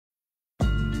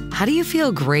How do you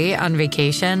feel great on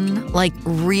vacation? Like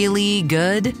really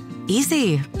good?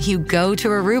 Easy. You go to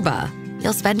Aruba.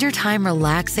 You'll spend your time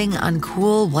relaxing on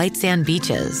cool white sand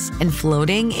beaches and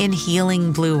floating in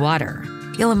healing blue water.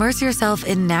 You'll immerse yourself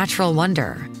in natural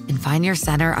wonder and find your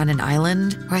center on an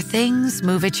island where things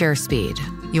move at your speed.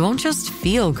 You won't just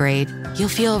feel great, you'll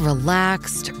feel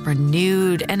relaxed,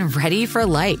 renewed, and ready for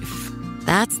life.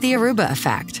 That's the Aruba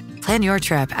effect. Plan your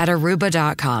trip at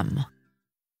Aruba.com.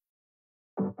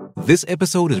 This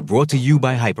episode is brought to you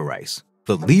by Hyperice,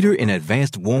 the leader in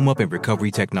advanced warm-up and recovery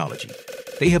technology.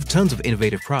 They have tons of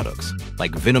innovative products,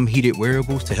 like Venom-heated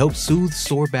wearables to help soothe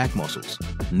sore back muscles,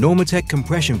 Normatec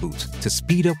compression boots to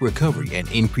speed up recovery and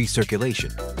increase circulation,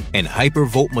 and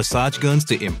Hypervolt massage guns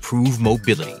to improve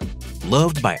mobility.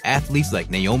 Loved by athletes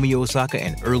like Naomi Osaka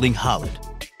and Erling Haaland.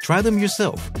 Try them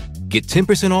yourself. Get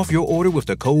 10% off your order with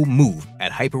the code MOVE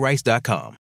at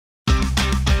Hyperice.com.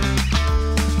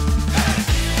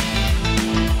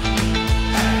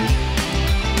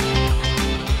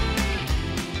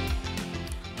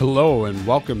 Hello and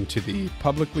welcome to the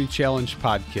Publicly Challenged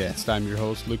Podcast. I'm your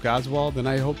host, Luke Oswald, and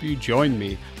I hope you join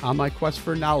me on my quest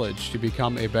for knowledge to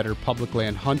become a better public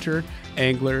land hunter,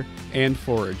 angler, and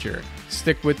forager.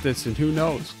 Stick with this and who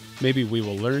knows, maybe we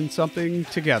will learn something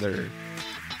together.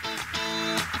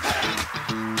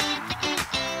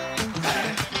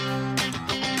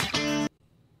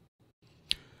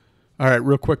 All right,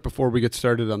 real quick before we get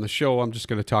started on the show, I'm just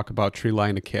going to talk about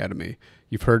Treeline Academy.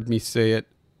 You've heard me say it.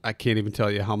 I can't even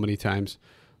tell you how many times.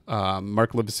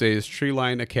 Mark Livesey is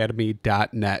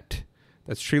treelineacademy.net.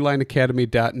 That's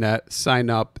treelineacademy.net. Sign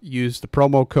up. Use the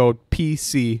promo code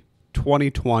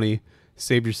PC2020.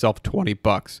 Save yourself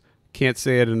 $20. Can't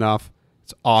say it enough.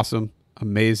 It's awesome,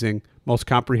 amazing, most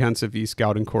comprehensive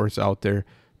e-scouting course out there.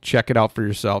 Check it out for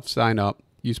yourself. Sign up.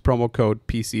 Use promo code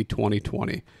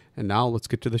PC2020. And now let's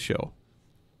get to the show.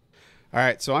 All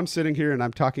right, so I'm sitting here and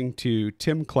I'm talking to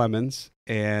Tim Clemens.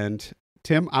 And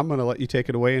Tim, I'm going to let you take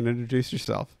it away and introduce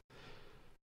yourself.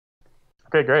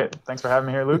 Okay, great. Thanks for having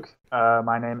me here, Luke.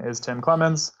 My name is Tim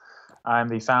Clemens. I'm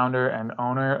the founder and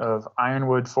owner of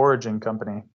Ironwood Foraging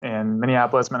Company in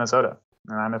Minneapolis, Minnesota,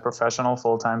 and I'm a professional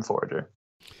full-time forager.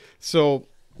 So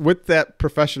with that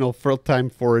professional full-time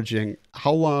foraging,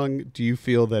 how long do you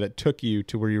feel that it took you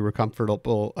to where you were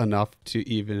comfortable enough to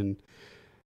even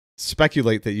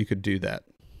speculate that you could do that?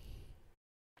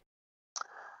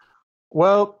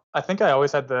 Well, I think I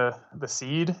always had the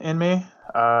seed in me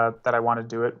that I wanted to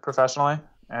do it professionally.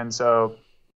 And so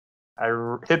I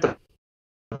hit the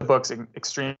books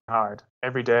extremely hard.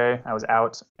 Every day I was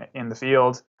out in the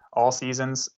field, all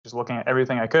seasons, just looking at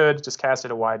everything I could, just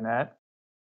casted a wide net.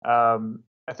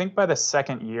 I think by the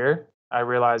second year, I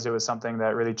realized it was something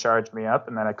that really charged me up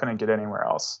and that I couldn't get anywhere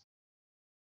else.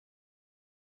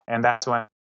 And that's when,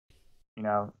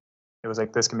 it was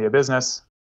like, this can be a business.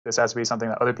 This has to be something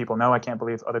that other people know. I can't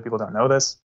believe other people don't know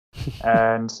this.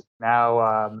 And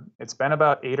now it's been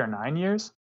about 8 or 9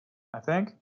 years, I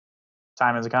think.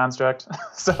 Time is a construct.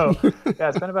 So yeah,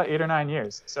 it's been about 8 or 9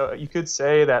 years. So you could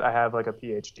say that I have like a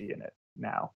PhD in it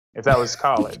now. If that was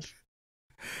college,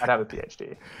 I'd have a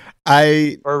PhD.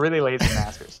 Or a really lazy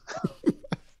master's.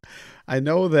 I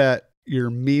know that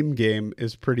your meme game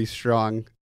is pretty strong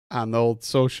on the old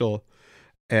social.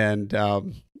 And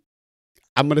I'm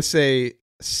going to say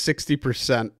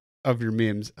 60% of your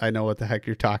memes, I know what the heck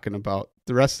you're talking about.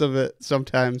 The rest of it,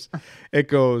 sometimes it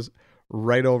goes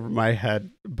right over my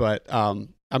head. But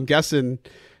I'm guessing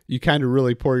you kind of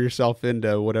really pour yourself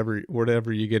into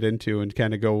whatever you get into and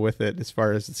kind of go with it as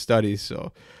far as the studies.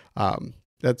 So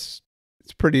it's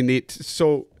pretty neat.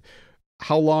 So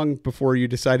how long before you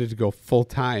decided to go full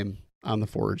time on the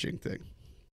foraging thing?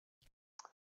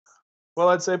 Well,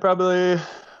 I'd say probably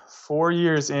 4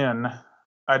 years in,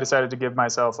 I decided to give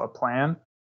myself a plan.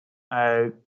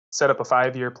 I set up a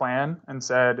 5-year plan and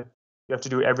said, you have to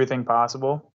do everything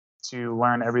possible to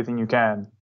learn everything you can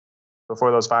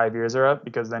before those 5 years are up,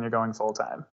 because then you're going full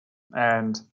time.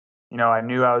 And, I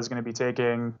knew I was going to be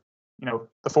taking,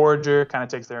 the forager kind of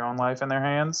takes their own life in their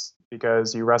hands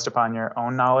because you rest upon your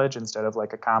own knowledge instead of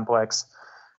like a complex,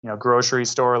 grocery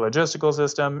store logistical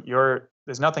system.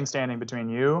 There's nothing standing between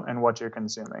you and what you're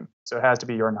consuming. So it has to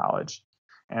be your knowledge.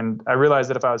 And I realized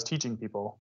that if I was teaching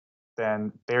people,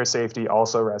 then their safety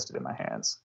also rested in my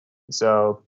hands.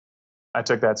 So I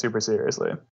took that super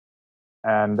seriously.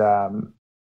 And so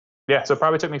it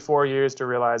probably took me 4 years to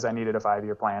realize I needed a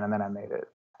 5-year plan, and then I made it.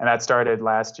 And that started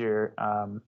last year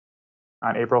on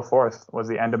April 4th was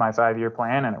the end of my 5-year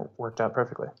plan, and it worked out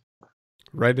perfectly.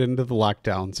 Right into the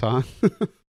lockdowns, huh?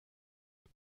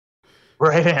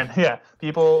 Right in, yeah.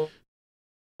 People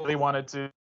really wanted to.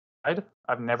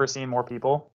 I've never seen more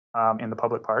people in the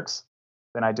public parks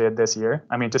than I did this year.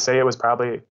 I mean, to say it was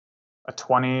probably a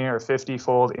 20 or 50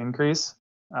 fold increase,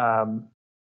 I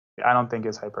don't think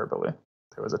is hyperbole.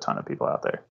 There was a ton of people out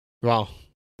there. Wow.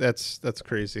 That's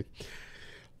crazy.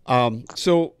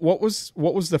 So what was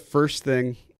the first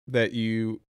thing that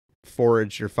you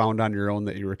foraged or found on your own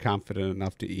that you were confident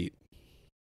enough to eat?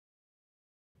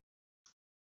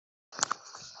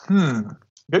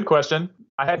 Good question.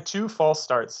 I had 2 false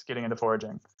starts getting into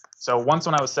foraging. So once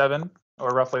when I was 7 or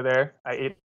roughly there, I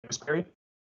ate gooseberry.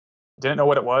 Didn't know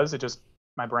what it was. It just,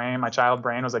 my child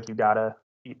brain was like, you gotta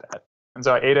eat that. And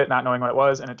so I ate it not knowing what it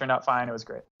was, and it turned out fine. It was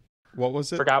great. What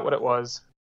was it? Forgot what it was.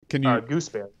 Can you?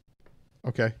 Gooseberry.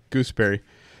 Okay, gooseberry.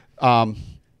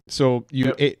 So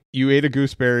you ate a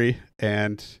gooseberry,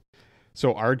 and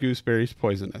so are gooseberries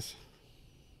poisonous?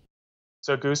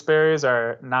 So gooseberries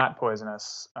are not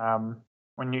poisonous.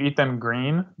 When you eat them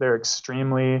green, they're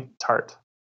extremely tart.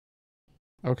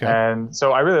 Okay. And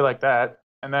so I really like that.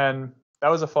 And then that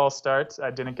was a false start.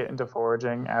 I didn't get into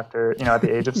foraging after, at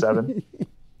the age of 7.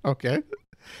 Okay.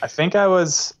 I think I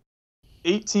was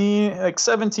 18, like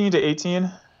 17 to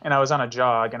 18, and I was on a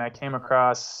jog, and I came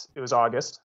across, it was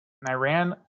August, and I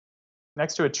ran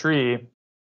next to a tree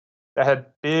that had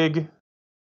big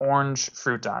orange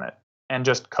fruit on it and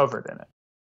just covered in it.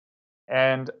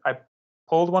 And I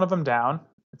pulled one of them down.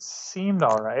 It seemed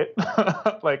all right.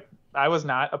 Like, I was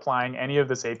not applying any of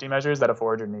the safety measures that a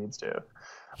forager needs to.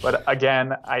 But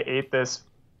again, I ate this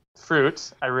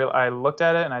fruit. I looked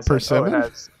at it and I said, persimmon? Oh, it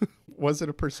has... Was it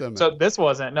a persimmon? So this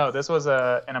wasn't. No, this was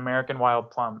an American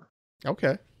wild plum.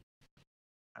 Okay.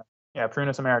 Yeah,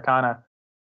 Prunus americana.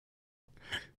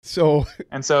 So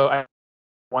I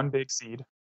one big seed,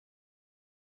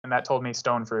 and that told me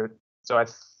stone fruit. So I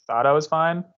thought I was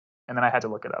fine, and then I had to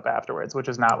look it up afterwards, which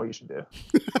is not what you should do.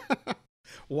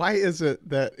 Why is it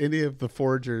that any of the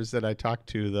foragers that I talk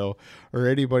to, though, or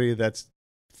anybody that's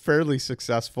fairly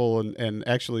successful and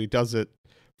actually does it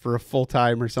for a full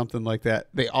time or something like that,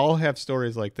 they all have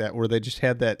stories like that where they just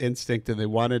had that instinct and they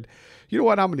wanted, you know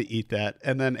what, I'm going to eat that.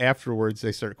 And then afterwards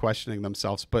they start questioning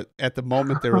themselves. But at the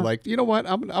moment they were like, you know what,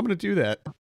 I'm going to do that.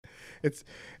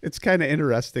 It's kind of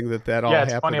interesting that all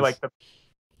happens. Yeah, it's funny. Like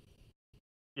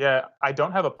I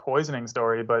don't have a poisoning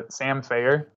story, but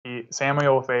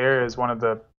Samuel Thayer is one of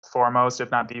the foremost,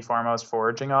 if not the foremost,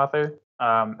 foraging author,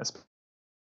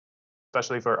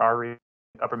 especially for our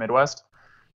upper Midwest.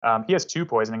 He has 2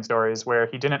 poisoning stories where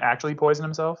he didn't actually poison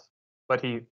himself, but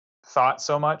he thought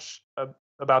so much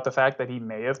about the fact that he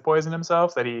may have poisoned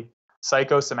himself that he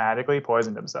psychosomatically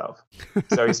poisoned himself.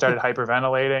 So he started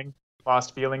hyperventilating,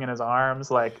 lost feeling in his arms.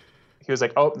 Like, he was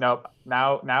like, oh, no,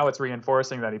 now it's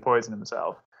reinforcing that he poisoned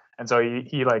himself. And so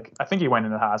he I think he went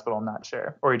into the hospital, I'm not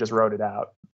sure, or he just wrote it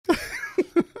out.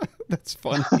 That's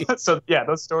funny. So yeah,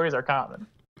 those stories are common.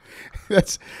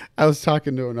 I was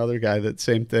talking to another guy that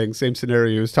same thing, same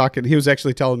scenario. He was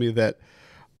actually telling me that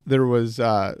there was,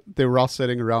 they were all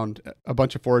sitting around, a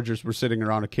bunch of foragers were sitting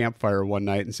around a campfire one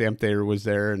night, and Sam Thayer was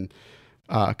there and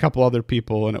a couple other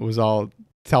people, and it was all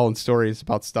telling stories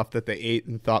about stuff that they ate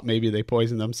and thought maybe they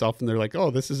poisoned themselves. And they're like, oh,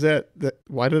 this is it.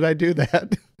 Why did I do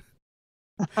that?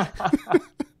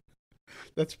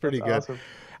 That's pretty good. Awesome.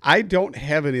 I don't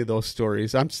have any of those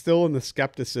stories. I'm still in the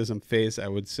skepticism phase, I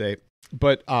would say.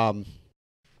 But what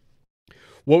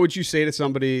would you say to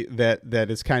somebody that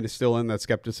is kind of still in that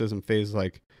skepticism phase?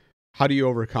 Like, how do you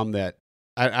overcome that?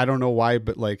 I don't know why,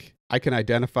 but like, I can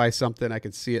identify something, I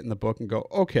can see it in the book and go,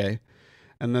 okay.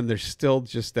 And then there's still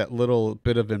just that little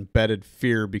bit of embedded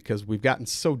fear because we've gotten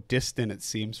so distant, it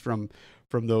seems, from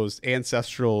those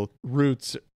ancestral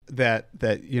roots that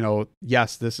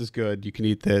yes, this is good, you can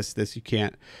eat this you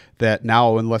can't. That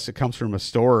now, unless it comes from a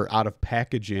store out of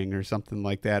packaging or something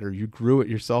like that, or you grew it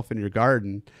yourself in your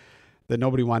garden, that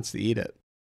nobody wants to eat it.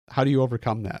 How do you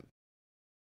overcome that?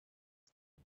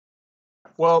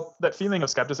 Well, that feeling of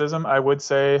skepticism, I would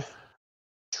say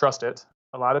trust it.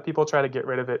 A lot of people try to get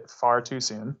rid of it far too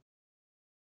soon,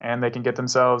 and they can get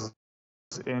themselves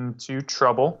into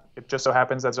trouble. It just so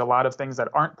happens there's a lot of things that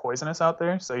aren't poisonous out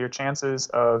there, so your chances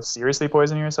of seriously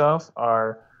poisoning yourself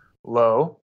are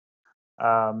low.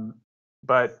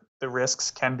 But the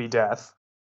risks can be death,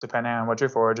 depending on what you're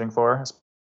foraging for,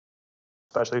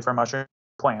 especially for mushroom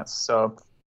plants. So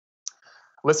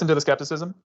listen to the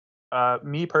skepticism.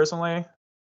 Me personally,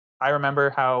 I remember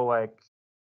how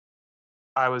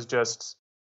I was just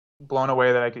blown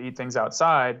away that I could eat things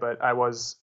outside, but I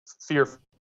was fearful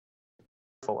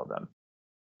of them.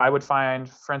 I would find,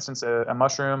 for instance, a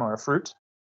mushroom or a fruit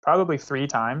probably 3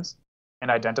 times and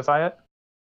identify it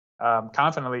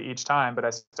confidently each time, but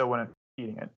I still wouldn't be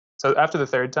eating it. So after the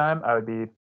 3rd time, I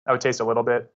would taste a little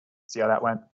bit, see how that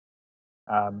went.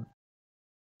 Um,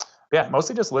 yeah,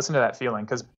 mostly just listen to that feeling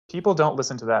because people don't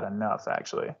listen to that enough,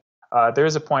 actually.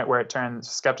 There's a point where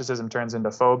skepticism turns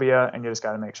into phobia, and you just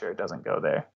got to make sure it doesn't go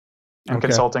there. And Okay.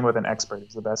 consulting with an expert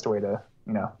is the best way to,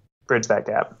 bridge that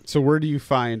gap. So where do you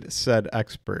find said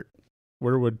expert?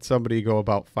 Where would somebody go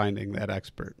about finding that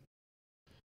expert?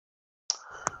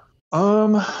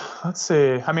 Let's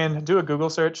see. I mean, do a Google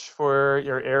search for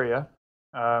your area,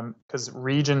 because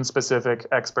region-specific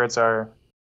experts are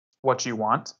what you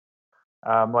want.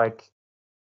 Like,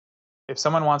 if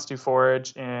someone wants to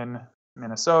forage in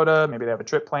Minnesota, maybe they have a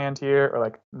trip planned here, or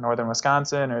like northern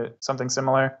Wisconsin or something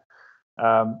similar,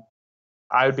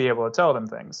 I would be able to tell them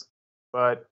things.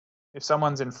 But if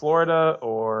someone's in Florida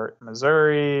or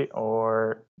Missouri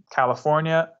or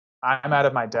California, I'm out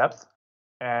of my depth,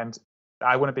 and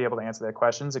I wouldn't be able to answer their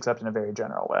questions except in a very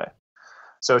general way.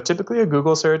 So typically a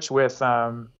Google search with,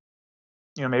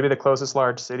 maybe the closest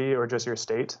large city or just your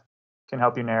state can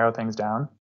help you narrow things down.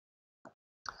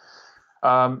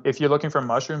 If you're looking for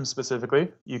mushrooms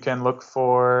specifically, you can look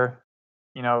for,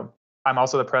 I'm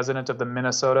also the president of the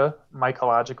Minnesota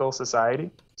Mycological Society.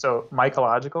 So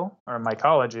mycological or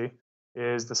mycology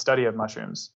is the study of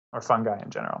mushrooms or fungi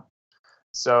in general.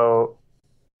 So,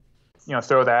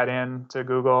 throw that in to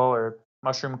Google or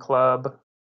Mushroom Club,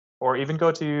 or even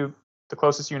go to the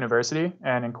closest university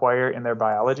and inquire in their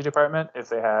biology department if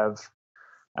they have,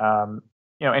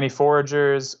 any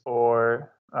foragers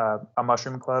or a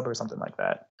mushroom club or something like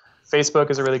that. Facebook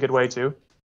is a really good way too.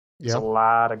 There's a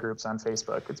lot of groups on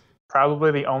Facebook. It's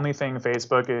probably the only thing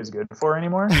Facebook is good for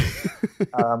anymore.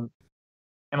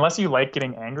 Unless you like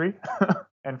getting angry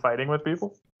and fighting with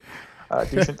people,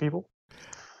 decent people.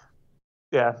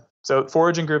 Yeah. So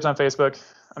foraging groups on Facebook,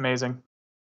 amazing.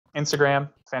 Instagram,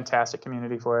 fantastic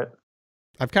community for it.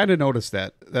 I've kind of noticed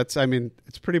that.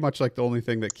 It's pretty much like the only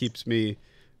thing that keeps me,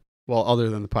 well, other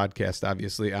than the podcast,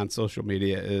 obviously, on social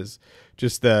media is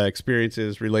just the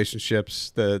experiences,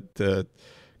 relationships, the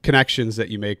connections that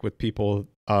you make with people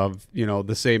of,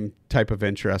 the same type of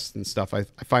interest and stuff. I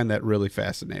find that really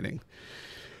fascinating.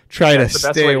 Try to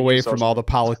stay away from all the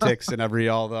politics and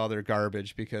all the other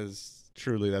garbage, because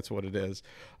truly that's what it is.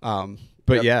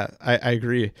 But yeah, I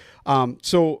agree.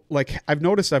 So like I've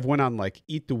noticed I've went on like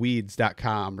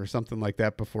eattheweeds.com or something like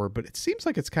that before, but it seems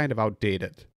like it's kind of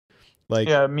outdated. Like,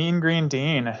 yeah, Mean Green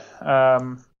Dean.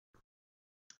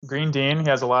 Green Dean, he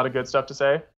has a lot of good stuff to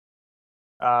say.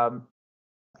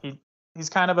 He's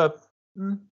kind of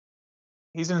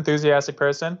he's an enthusiastic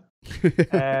person,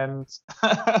 and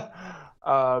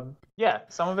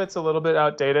some of it's a little bit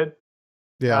outdated.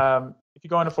 Yeah. If you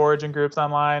go into foraging groups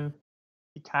online,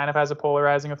 he kind of has a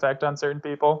polarizing effect on certain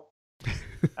people.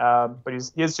 But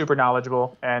he is super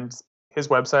knowledgeable, and his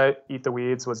website, Eat the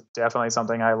Weeds, was definitely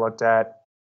something I looked at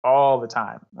all the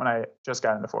time when I just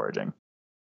got into foraging.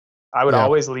 I would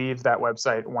always leave that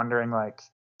website wondering, like,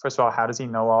 first of all, how does he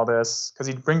know all this? Because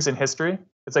he brings in history.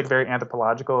 It's like very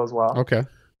anthropological as well. Okay.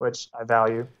 Which I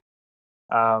value.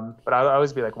 But I would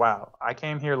always be like, wow, I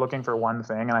came here looking for one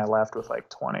thing and I left with like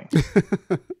 20.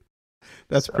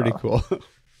 That's pretty cool.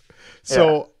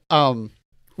 So,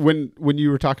 when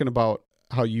you were talking about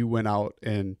how you went out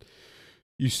and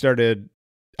you started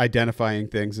identifying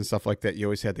things and stuff like that, you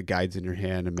always had the guides in your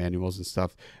hand and manuals and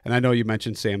stuff. And I know you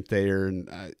mentioned Sam Thayer, and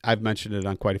I've mentioned it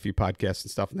on quite a few podcasts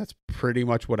and stuff, and that's pretty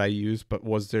much what I use. But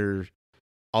was there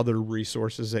other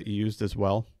resources that you used as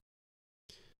well?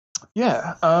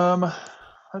 Yeah.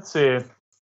 Let's see.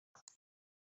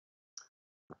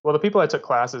 Well, the people I took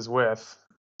classes with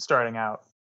starting out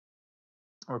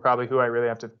were probably who I really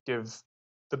have to give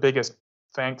the biggest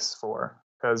thanks for.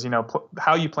 Because,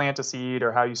 how you plant a seed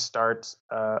or how you start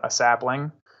a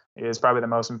sapling is probably the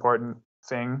most important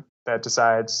thing that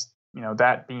decides,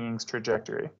 that being's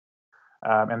trajectory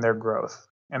and their growth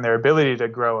and their ability to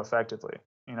grow effectively,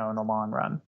 in the long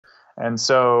run. And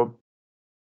so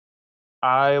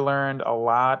I learned a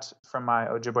lot from my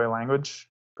Ojibwe language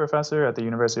professor at the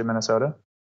University of Minnesota.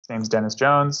 His name's Dennis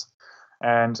Jones.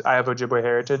 And I have Ojibwe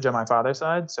heritage on my father's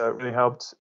side, so it really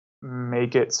helped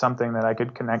make it something that I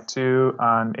could connect to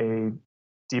on a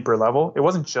deeper level. It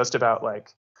wasn't just about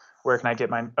like, where can I get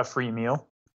a free meal?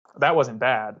 That wasn't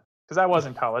bad because I was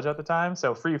in college at the time.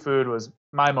 So free food was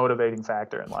my motivating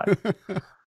factor in life.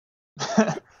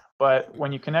 But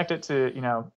when you connect it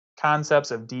to,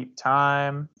 concepts of deep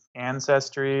time,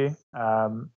 ancestry,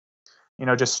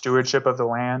 just stewardship of the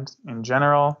land in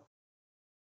general,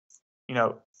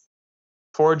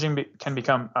 foraging can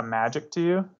become a magic to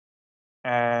you.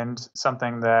 And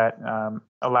something that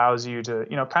allows you to,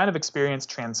 kind of experience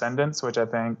transcendence, which I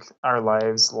think our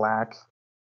lives lack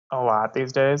a lot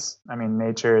these days. I mean,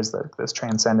 nature is this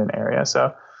transcendent area.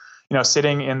 So,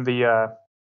 sitting in the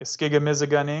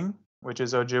Iskigamiziganing, which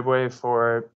is Ojibwe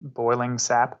for boiling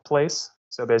sap place.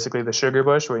 So basically the sugar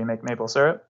bush where you make maple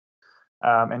syrup,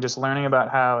 and just learning about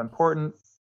how important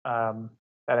that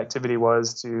activity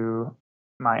was to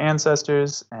my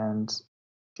ancestors and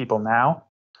people now.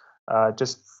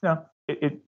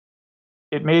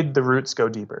 It made the roots go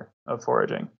deeper of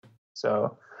foraging.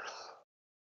 So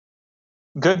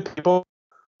good people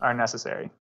are necessary.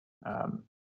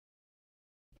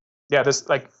 This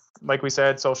like we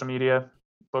said, social media,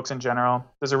 books in general.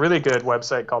 There's a really good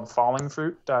website called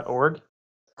fallingfruit.org.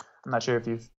 I'm not sure if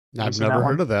you've I've seen never that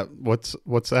heard one. of that.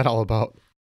 What's that all about?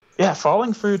 Yeah,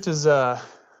 Falling Fruit is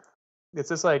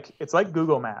it's like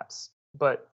Google Maps,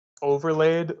 but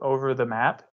overlaid over the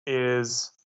map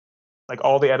is like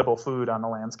all the edible food on the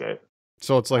landscape.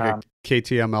 So it's like a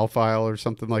KTML file or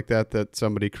something like that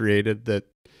somebody created that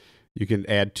you can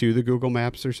add to the Google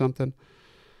Maps or something?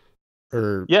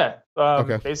 Or yeah,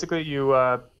 okay. Basically you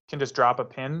can just drop a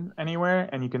pin anywhere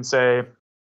and you can say,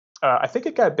 I think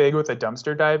it got big with the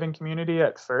dumpster diving community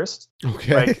at first.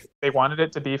 Okay. Like they wanted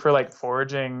it to be for like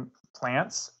foraging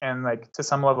plants and like to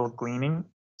some level of gleaning.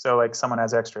 So like someone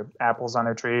has extra apples on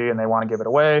their tree and they want to give it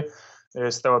away. They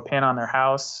just throw a pin on their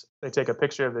house. They take a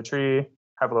picture of the tree,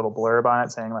 have a little blurb on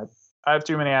it saying like, I have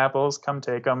too many apples, come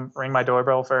take them, ring my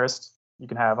doorbell first, you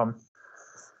can have them.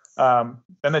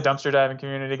 Then the dumpster diving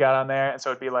community got on there. And so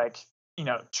it'd be like,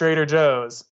 Trader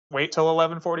Joe's, wait till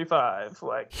 11:45.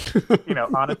 Like,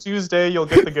 on a Tuesday, you'll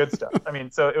get the good stuff. I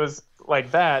mean, so it was like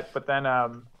that. But then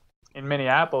in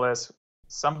Minneapolis,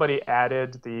 somebody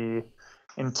added the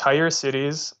entire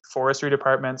city's forestry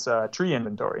department's tree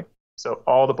inventory. So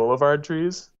all the boulevard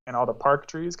trees and all the park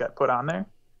trees got put on there.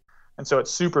 And so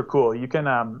it's super cool. You can,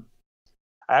 I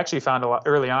actually found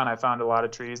early on, I found a lot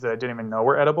of trees that I didn't even know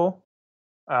were edible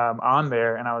on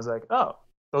there. And I was like, oh,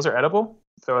 those are edible?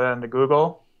 Throw that into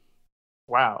Google.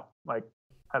 Wow. Like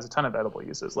has a ton of edible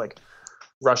uses like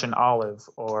Russian olive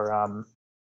or,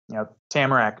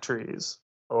 tamarack trees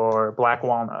or black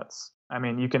walnuts. I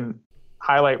mean, you can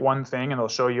highlight one thing and it'll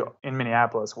show you in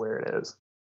Minneapolis where it is.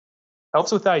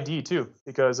 Helps with ID too,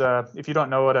 because if you don't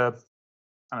know what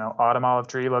autumn olive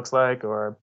tree looks like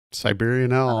or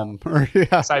Siberian elm or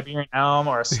Siberian elm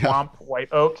or a swamp white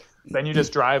oak, then you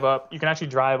just drive up. You can actually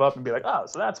drive up and be like, oh,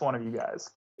 so that's one of you guys,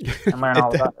 and learn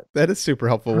all about it. That is super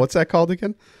helpful. What's that called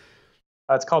again?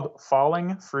 It's called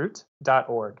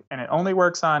fallingfruit.org, and it only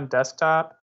works on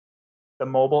desktop. The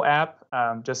mobile app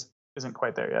just isn't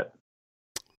quite there yet.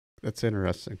 That's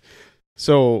interesting.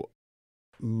 So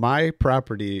my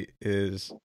property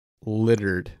is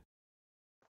littered,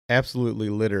 absolutely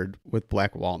littered with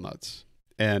black walnuts.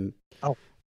 And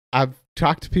I've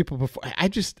talked to people before.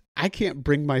 I can't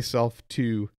bring myself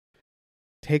to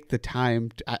take the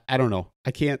time. I don't know.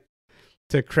 I can't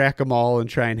to crack them all and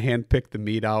try and handpick the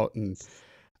meat out. And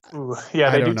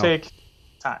they do take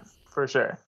time for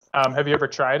sure. Have you ever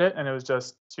tried it and it was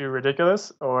just too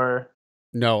ridiculous or?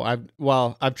 No,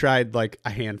 I've tried like a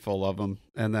handful of them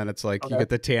and then it's like you get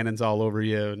the tannins all over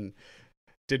you and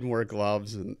didn't wear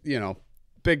gloves and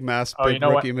big mess, big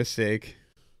rookie mistake.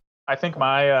 I think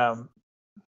my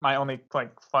my only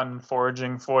like fun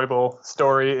foraging foible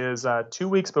story is 2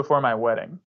 weeks before my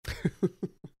wedding.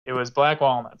 It was black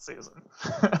walnut season.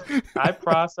 I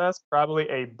processed probably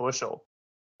a bushel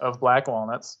of black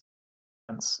walnuts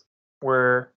and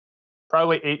were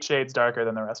probably 8 shades darker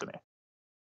than the rest of me.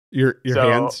 Your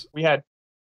hands? We had,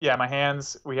 my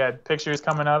hands. We had pictures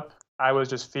coming up. I was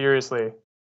just furiously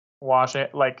washing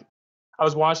it. Like I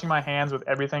was washing my hands with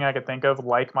everything I could think of,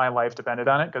 like my life depended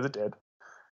on it, because it did.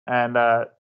 And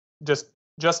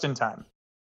just in time,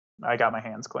 I got my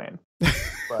hands clean.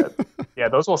 But yeah,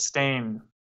 those will stain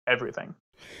everything.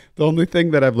 The only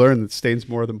thing that I've learned that stains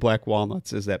more than black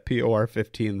walnuts is that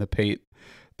POR15, the paint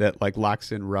that like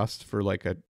locks in rust for like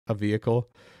a vehicle,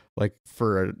 like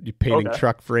for painting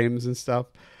truck frames and stuff.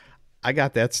 I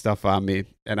got that stuff on me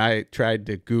and I tried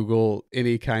to Google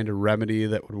any kind of remedy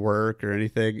that would work or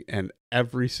anything. And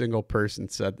every single person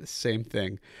said the same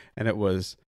thing. And it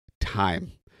was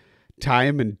time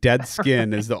and dead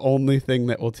skin is the only thing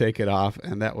that will take it off.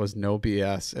 And that was no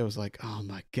BS. It was like, oh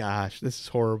my gosh, this is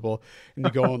horrible. And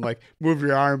you go and like move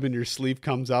your arm and your sleeve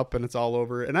comes up and it's all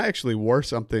over. And I actually wore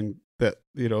something that,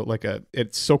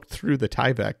 it soaked through the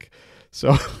Tyvek.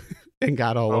 So, and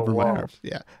got all over my arms.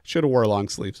 Yeah. Should have wore long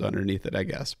sleeves underneath it, I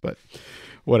guess, but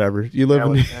whatever. You live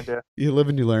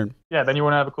and you learn. Yeah. Then you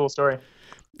want to have a cool story.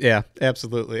 Yeah,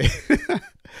 absolutely.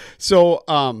 So,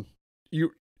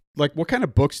 you like, what kind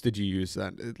of books did you use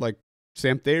then? Like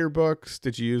Sam Thayer books?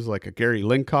 Did you use like a Gary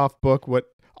Linkoff book?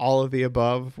 All of the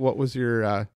above? What was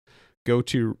your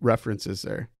go-to references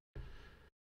there?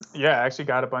 Yeah, I actually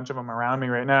got a bunch of them around me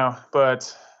right now.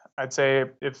 But I'd say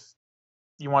if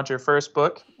you want your first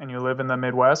book and you live in the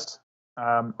Midwest,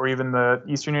 or even the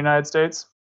Eastern United States,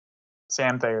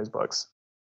 Sam Thayer's books.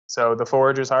 So The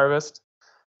Forager's Harvest,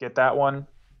 get that one.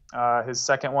 His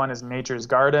second one is Nature's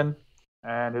Garden,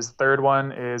 and his third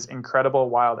one is Incredible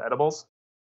Wild Edibles.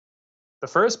 The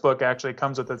first book actually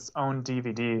comes with its own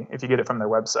DVD if you get it from their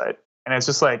website. And it's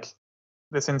just like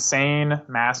this insane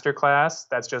masterclass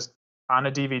that's just on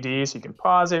a DVD, so you can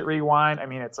pause it, rewind. I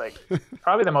mean, it's like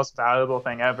probably the most valuable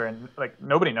thing ever, and like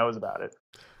nobody knows about it.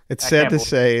 It's I sad can't to believe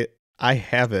say I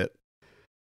have it,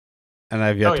 and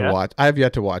I've yet Oh to yeah, watch. I've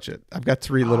yet to watch it. I've got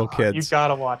three little you kids.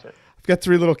 gotta watch it. I've got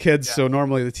three little kids, Yeah. so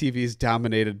normally the TV is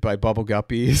dominated by bubble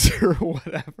guppies or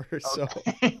whatever. So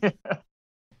Okay.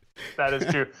 That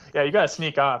is true. Yeah, you gotta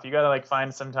sneak off. You gotta like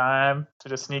find some time to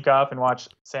just sneak off and watch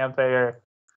Sam Thayer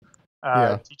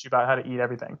Yeah. teach you about how to eat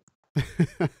everything.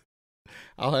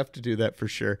 I'll have to do that for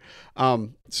sure.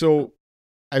 So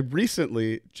I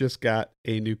recently just got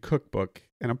a new cookbook,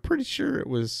 and I'm pretty sure it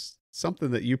was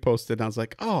something that you posted. And I was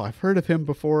like, oh, I've heard of him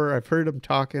before. I've heard him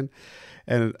talking,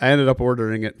 and I ended up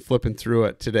ordering it, flipping through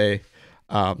it today.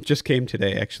 Just came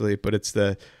today actually, but it's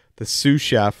the Sioux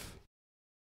Chef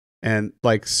and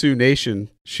like Sioux Nation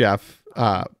Chef,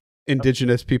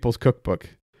 Indigenous People's Cookbook.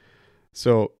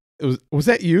 So was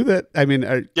that you that, I mean,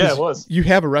 Yeah, it was. You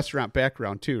have a restaurant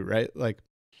background too, right? Like,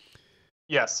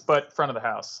 Yes, but front of the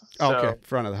house. oh, okay, So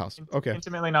front of the house. Okay.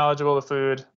 intimately knowledgeable of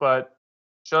food, but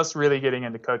just really getting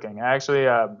into cooking. Actually,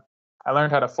 I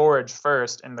learned how to forage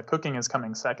first, and the cooking is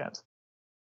coming second.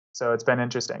 So it's been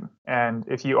interesting. And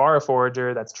if you are a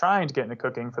forager that's trying to get into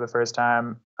cooking for the first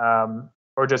time,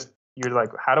 or just you're like,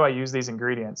 how do I use these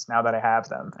ingredients now that I have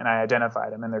them and I identify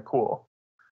them and they're cool?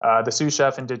 The Sioux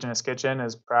Chef Indigenous Kitchen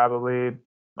is probably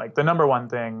like the number one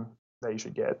thing that you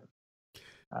should get.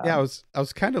 Yeah, I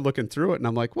was kind of looking through it, and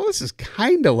I'm like, well, this is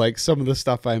kind of like some of the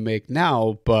stuff I make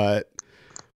now, but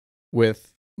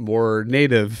with more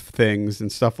native things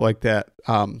and stuff like that.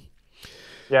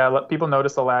 Yeah, people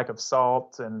notice the lack of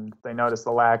salt, and they notice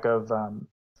the lack of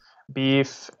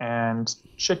beef and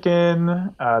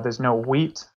chicken. There's no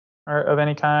wheat of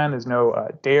any kind. There's no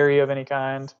dairy of any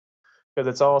kind, because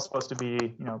it's all supposed to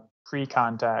be,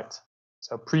 pre-contact,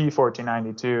 so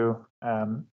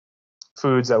pre-1492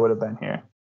 foods that would have been here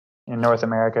in North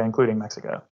America, including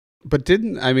Mexico. But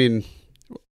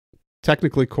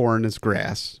technically corn is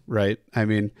grass, right? I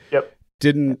mean, Yep.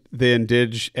 didn't the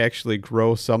Indig actually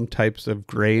grow some types of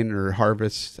grain or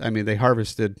harvest? I mean, they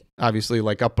harvested, obviously,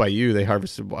 like up by you, they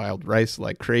harvested wild rice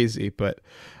like crazy, but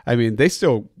I mean, they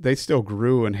still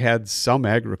grew and had some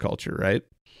agriculture, right?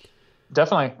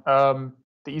 Definitely.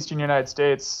 The Eastern United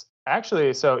States,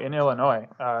 actually, so in Illinois,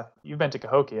 you've been to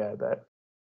Cahokia, I bet.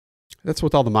 That's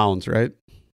with all the mounds, right?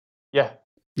 Yeah.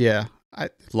 Yeah.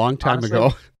 Long time Honestly,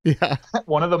 ago. Yeah.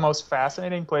 one of the most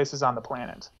fascinating places on the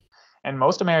planet. And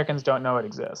most Americans don't know it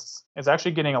exists. It's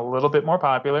actually getting a little bit more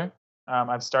popular.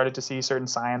 I've started to see certain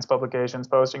science publications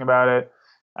posting about it.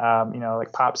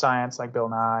 Like Pop Science, like Bill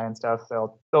Nye and stuff.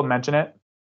 They'll mention it.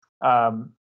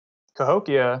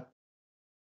 Cahokia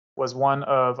was one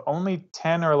of only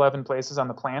 10 or 11 places on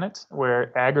the planet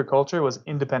where agriculture was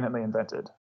independently invented.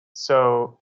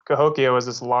 So Cahokia was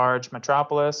this large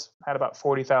metropolis, had about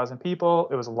 40,000 people.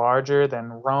 It was larger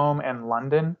than Rome and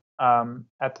London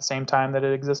at the same time that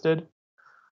it existed.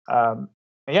 And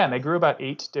they grew about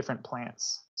 8 different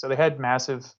plants. So they had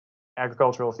massive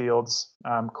agricultural fields.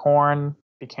 Corn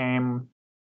became,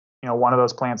 one of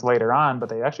those plants later on, but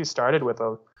they actually started with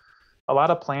a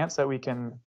lot of plants that we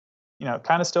can,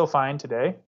 kind of still find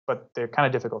today, but they're kind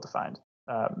of difficult to find.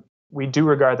 We do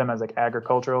regard them as like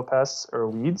agricultural pests or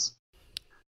weeds.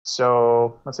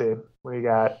 So let's see, we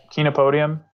got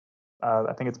Chenopodium.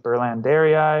 I think it's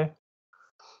Berlanderii.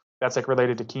 That's like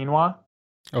related to quinoa.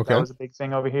 Okay. That was a big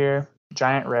thing over here.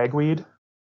 Giant ragweed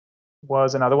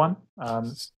was another one.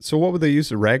 So what would they use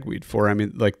the ragweed for? I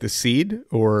mean, like the seed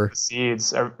or? The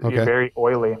seeds are Okay. very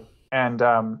oily, and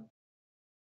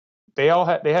they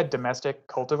had domestic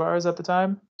cultivars at the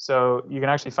time, so you can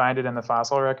actually find it in the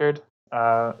fossil record.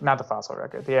 Not the fossil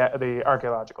record, the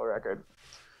archaeological record.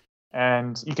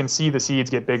 And you can see the seeds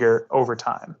get bigger over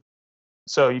time.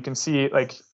 So you can see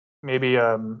like maybe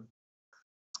a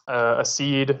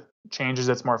seed changes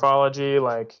its morphology,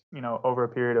 like, over a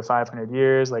period of 500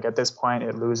 years. Like at this point,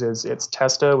 it loses its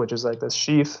testa, which is like this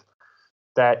sheath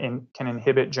that can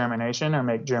inhibit germination or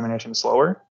make germination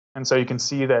slower. And so you can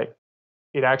see that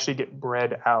it actually get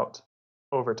bred out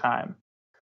over time.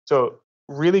 So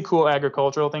really cool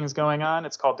agricultural things going on.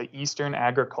 It's called the Eastern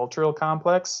Agricultural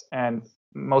Complex, and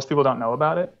most people don't know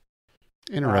about it.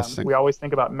 Interesting. We always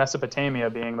think about Mesopotamia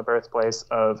being the birthplace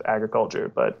of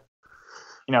agriculture, but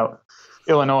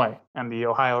Illinois and the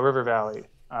Ohio River Valley,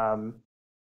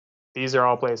 these are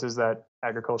all places that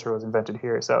agriculture was invented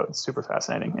here. So it's super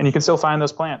fascinating, and you can still find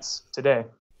those plants today.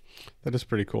 That is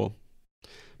pretty cool.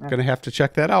 Yeah. Going to have to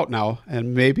check that out now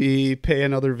and maybe pay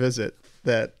another visit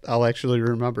that I'll actually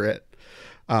remember it.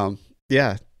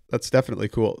 Yeah, that's definitely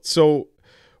cool. So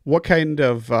what kind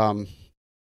of,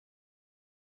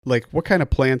 what kind of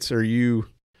plants are you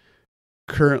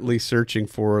currently searching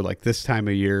for, like this time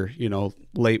of year,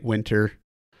 late winter?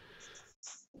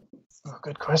 Oh,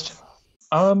 good question.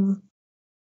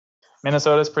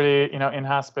 Minnesota's pretty,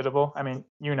 inhospitable. I mean,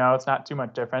 it's not too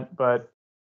much different, but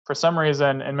for some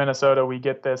reason in Minnesota, we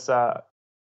get this,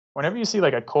 whenever you see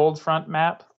like a cold front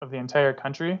map of the entire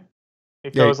country,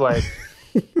 it goes like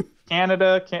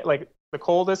Canada, like the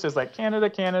coldest is like Canada,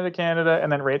 Canada, Canada.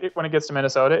 And then right when it gets to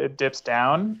Minnesota, it dips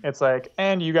down. It's like,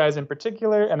 and you guys in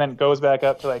particular, and then goes back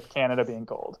up to like Canada being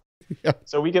cold. Yeah.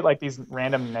 So we get like these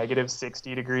random negative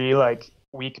 60-degree, like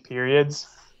week periods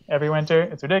every winter.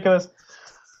 It's ridiculous.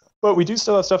 But we do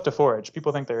still have stuff to forage.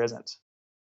 People think there isn't.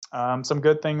 Some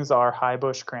good things are high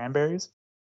bush cranberries.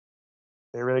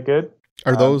 They're really good.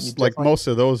 Are those like most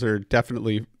of those are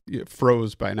definitely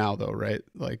froze by now though, right?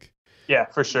 Like, yeah,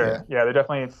 for sure. Yeah, they're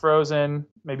definitely frozen,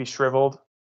 maybe shriveled.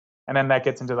 And then that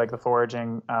gets into like the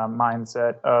foraging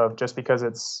mindset of just because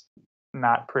it's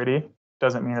not pretty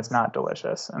doesn't mean it's not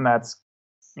delicious. And that's,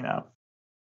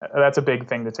 that's a big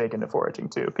thing to take into foraging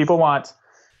too. People want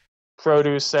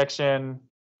produce section,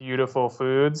 beautiful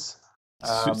foods.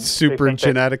 Super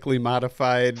genetically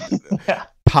modified, yeah.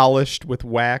 Polished with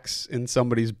wax in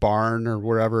somebody's barn or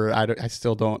wherever. I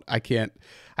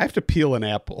have to peel an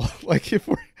apple. Like if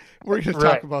we're going to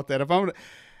talk about that,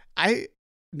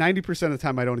 90% of the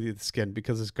time I don't eat the skin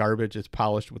because it's garbage. It's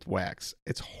polished with wax.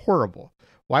 It's horrible.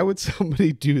 Why would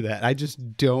somebody do that? I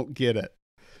just don't get it.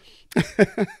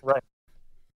 Right.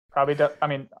 Probably,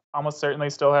 almost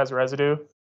certainly still has residue.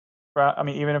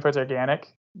 Even if it's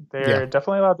organic, they're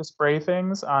definitely allowed to spray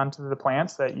things onto the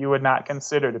plants that you would not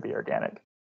consider to be organic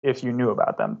if you knew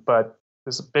about them. But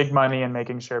there's big money in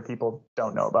making sure people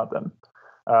don't know about them.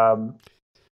 But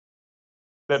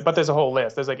there's a whole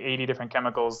list. There's like 80 different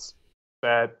chemicals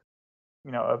that,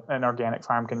 an organic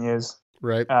farm can use.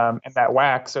 Right. And that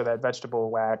wax or that vegetable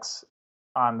wax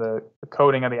on the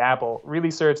coating of the apple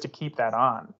really serves to keep that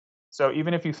on. So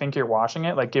even if you think you're washing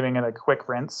it, like giving it a quick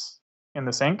rinse in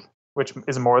the sink, which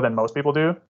is more than most people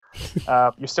do,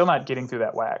 you're still not getting through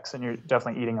that wax, and you're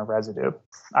definitely eating a residue.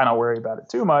 I don't worry about it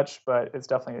too much, but it's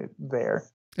definitely there.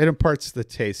 It imparts the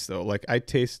taste, though. Like I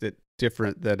taste it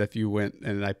different than if you went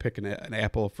and I pick an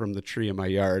apple from the tree in my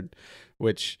yard,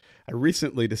 which I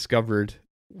recently discovered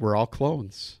were all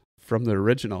clones from the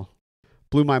original.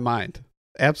 Blew my mind.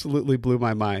 Absolutely blew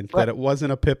my mind that it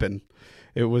wasn't a pippin.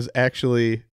 It was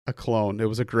actually a clone. It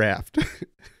was a graft.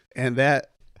 And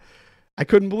that, I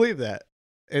couldn't believe that.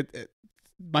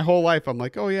 My whole life, I'm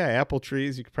like, oh yeah, apple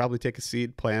trees, you could probably take a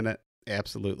seed, plant it.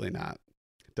 Absolutely not.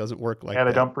 It doesn't work like that. Yeah,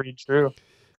 they don't breed true.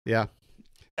 Yeah.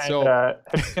 And, so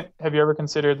have you ever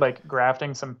considered like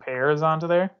grafting some pears onto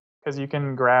there? Because you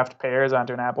can graft pears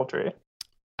onto an apple tree.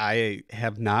 I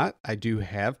have not. I do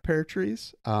have pear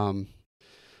trees. There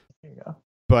you go.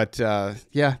 But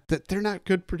they're not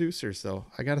good producers, though.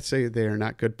 I got to say they are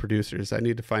not good producers. I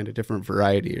need to find a different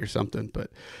variety or something.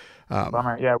 But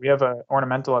bummer. Yeah, we have an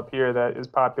ornamental up here that is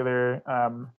popular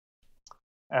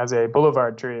as a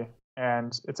boulevard tree,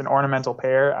 and it's an ornamental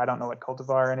pear. I don't know what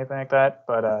cultivar or anything like that,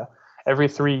 but every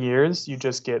 3 years you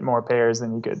just get more pears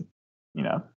than you could,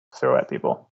 throw at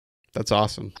people. That's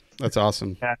awesome.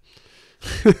 Yeah.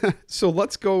 So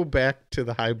let's go back to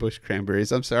the high bush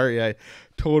cranberries. I'm sorry I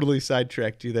totally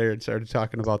sidetracked you there and started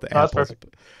talking about the apples. That's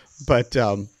perfect. But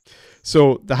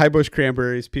so the high bush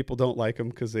cranberries, people don't like them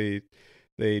because they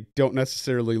don't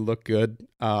necessarily look good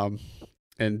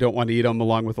and don't want to eat them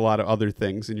along with a lot of other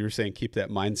things. And you were saying keep that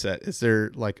mindset. Is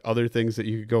there like other things that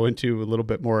you could go into a little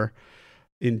bit more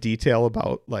in detail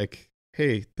about, like,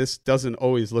 hey, this doesn't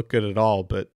always look good at all,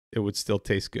 but it would still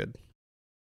taste good?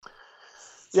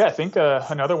 Yeah, I think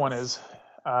another one is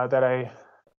that I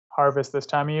harvest this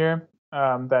time of year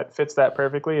that fits that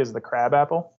perfectly is the crab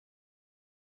apple.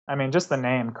 I mean, just the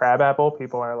name crab apple,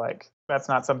 people are like, that's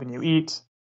not something you eat.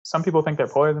 Some people think they're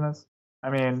poisonous. I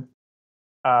mean,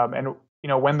 and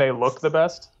when they look the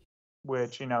best,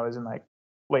 which is in like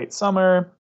late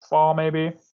summer, fall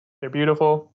maybe, they're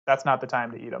beautiful. That's not the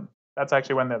time to eat them. That's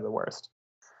actually when they're the worst.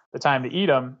 The time to eat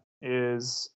them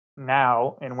is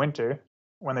now in winter.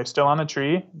 When they're still on the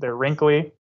tree, they're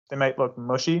wrinkly. They might look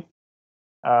mushy.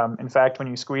 In fact, when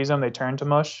you squeeze them, they turn to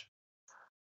mush.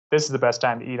 this is the best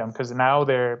time to eat them because now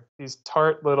they're these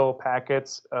tart little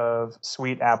packets of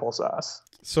sweet applesauce.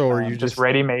 So are you just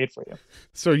ready made for you?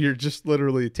 So you're just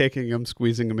literally taking them,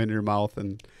 squeezing them in your mouth,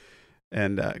 and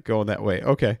going that way.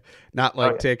 Okay, not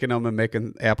like taking them and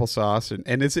making applesauce.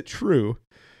 And is it true?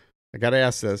 I got to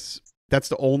ask this. That's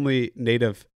the only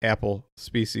native apple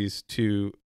species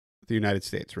to the United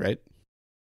States, right?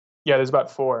 Yeah, there's about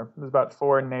four. There's about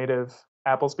four native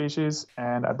apple species,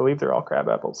 and I believe they're all crab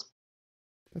apples.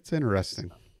 That's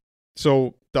interesting.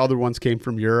 So the other ones came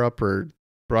from Europe or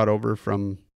brought over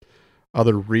from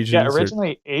other regions? Yeah,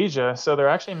 originally Asia. So they're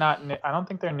actually not, I don't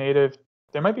think they're native.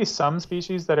 There might be some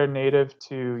species that are native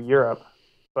to Europe,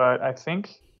 but I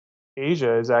think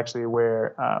Asia is actually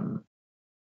where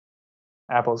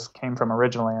apples came from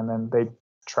originally, and then they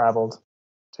traveled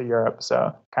to Europe.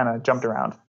 So kind of jumped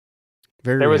around.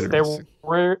 Very interesting.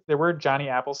 There were Johnny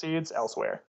Appleseeds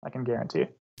elsewhere, I can guarantee.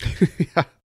 Yeah.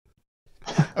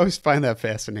 I always find that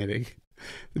fascinating.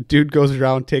 The dude goes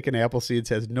around taking apple seeds,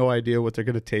 has no idea what they're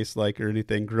going to taste like or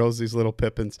anything, grows these little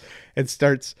pippins, and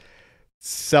starts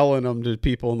selling them to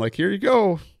people and like, here you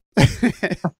go.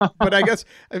 But I guess,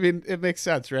 I mean, it makes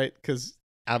sense, right? Because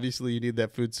obviously you need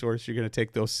that food source. You're going to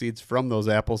take those seeds from those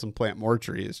apples and plant more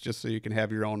trees just so you can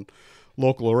have your own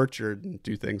local orchard and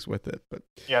do things with it. But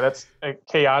yeah, that's a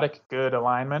chaotic good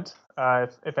alignment.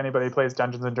 If anybody plays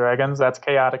Dungeons and Dragons, that's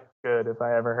chaotic good. If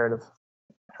I ever heard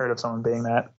of someone being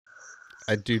that.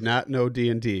 I do not know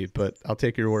D&D, but I'll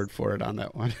take your word for it on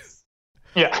that one.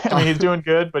 Yeah, I mean, he's doing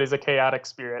good, but he's a chaotic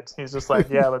spirit. He's just like,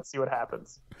 yeah, let's see what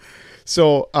happens.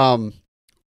 So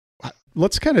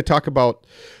let's kind of talk about,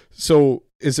 so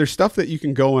is there stuff that you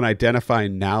can go and identify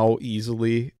now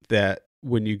easily that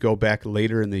when you go back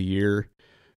later in the year,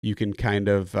 you can kind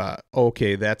of,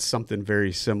 okay, that's something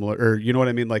very similar, or you know what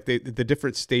I mean? Like the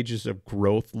different stages of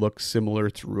growth look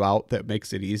similar throughout. That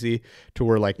makes it easy to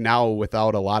where like now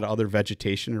without a lot of other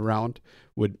vegetation around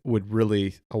would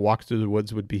really, a walk through the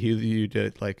woods would behoove you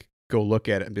to like go look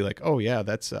at it and be like, oh yeah,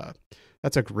 that's a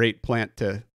great plant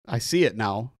to, I see it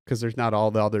now because there's not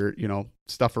all the other,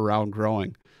 stuff around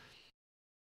growing.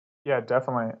 Yeah,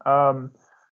 definitely.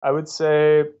 I would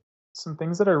say some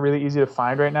things that are really easy to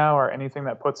find right now are anything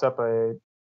that puts up a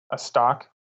stalk,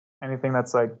 anything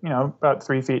that's like, about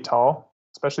 3 feet tall,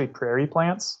 especially prairie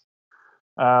plants.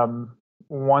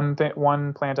 One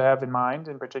plant I have in mind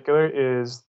in particular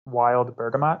is wild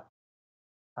bergamot.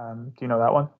 Do you know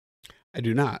that one? I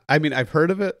do not. I mean, I've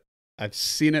heard of it. I've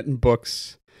seen it in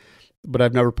books, but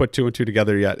I've never put two and two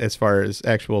together yet as far as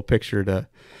actual picture to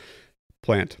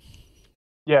plant.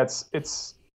 Yeah,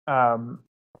 it's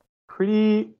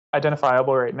pretty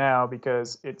identifiable right now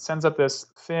because it sends up this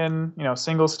thin,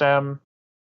 single stem,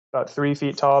 about 3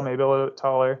 feet tall, maybe a little bit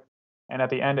taller. And at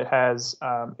the end, it has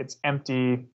its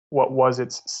empty, what was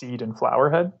its seed and flower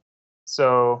head.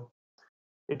 So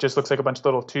it just looks like a bunch of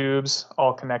little tubes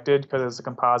all connected because it's a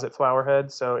composite flower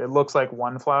head. So it looks like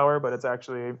one flower, but it's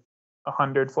actually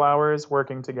 100 flowers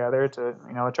working together to,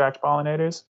 attract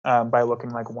pollinators by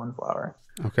looking like one flower.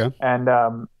 Okay.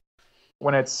 And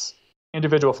when its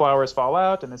individual flowers fall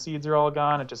out and the seeds are all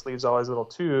gone, it just leaves all these little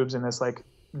tubes in this like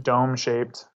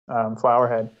dome-shaped flower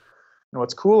head. And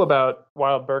what's cool about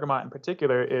wild bergamot in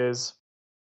particular is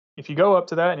if you go up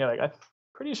to that and you're like, I'm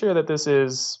pretty sure that this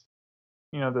is,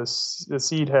 the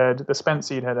seed head, the spent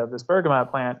seed head of this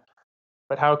bergamot plant,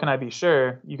 but how can I be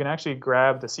sure? You can actually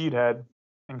grab the seed head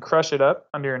and crush it up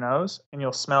under your nose, and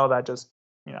you'll smell that just,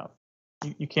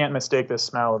 you can't mistake the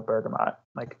smell of bergamot,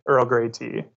 like Earl Grey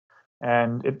tea.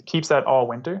 And it keeps that all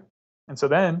winter. And so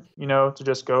then, to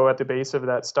just go at the base of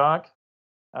that stalk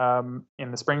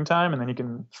in the springtime, and then you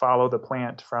can follow the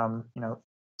plant from,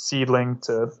 seedling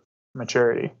to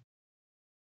maturity.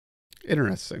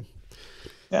 Interesting.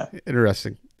 Yeah.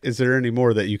 Interesting. Is there any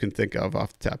more that you can think of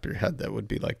off the top of your head that would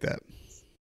be like that?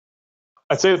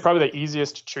 I'd say probably the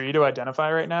easiest tree to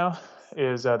identify right now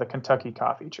is the Kentucky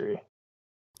coffee tree.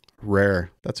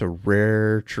 Rare. That's a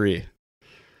rare tree.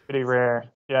 Pretty rare.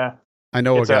 Yeah. I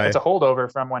know it's a guy. It's a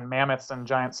holdover from when mammoths and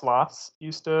giant sloths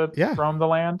used to roam the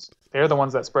land. They're the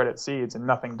ones that spread its seeds, and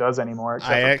nothing does anymore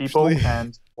except for people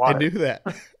and water. I knew that.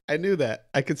 I knew that.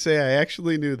 I could say I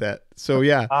actually knew that. So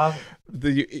yeah,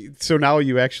 so now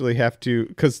you actually have to,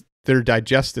 because their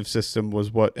digestive system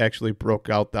was what actually broke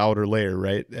out the outer layer,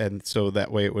 right? And so that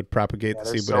way it would propagate. The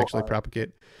seed would actually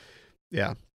propagate.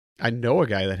 Yeah, I know a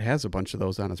guy that has a bunch of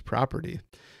those on his property.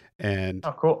 And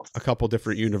cool. A couple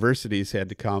different universities had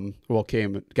to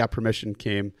got permission,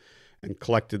 came and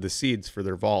collected the seeds for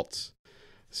their vaults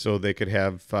so they could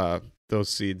have those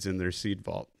seeds in their seed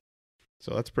vault.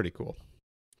 So that's pretty cool.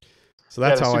 So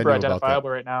that's how I know about that. Super identifiable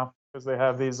right now because they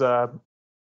have these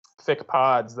thick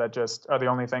pods that just are the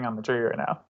only thing on the tree right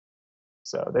now.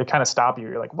 So they kind of stop you.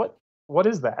 You're like, what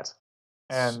is that?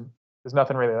 And there's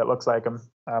nothing really that looks like them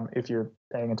if you're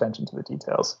paying attention to the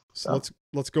details. So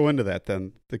let's go into that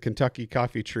then. The Kentucky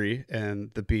coffee tree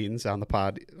and the beans on the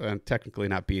pod, and technically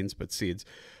not beans but seeds.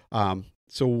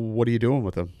 So what are you doing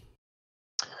with them?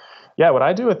 Yeah, what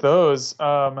I do with those,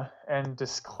 and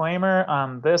disclaimer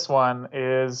on this one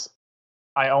is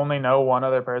I only know one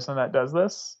other person that does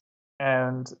this,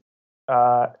 and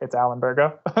it's Alan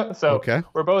Burgo. So Okay.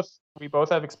 we both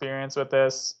have experience with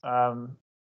this.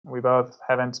 We both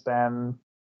haven't been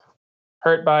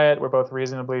hurt by it. We're both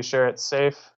reasonably sure it's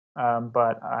safe,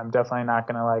 but I'm definitely not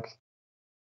going to like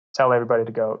tell everybody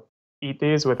to go eat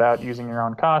these without using your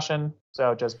own caution.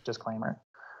 So just disclaimer.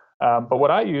 But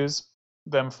what I use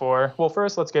them for, well,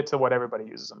 first let's get to what everybody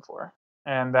uses them for,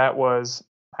 and that was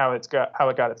how it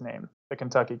got its name, the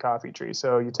Kentucky coffee tree.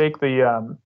 So you take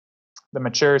the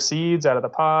mature seeds out of the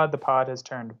pod. The pod has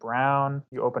turned brown.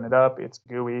 You open it up, it's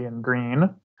gooey and green,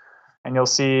 and you'll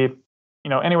see,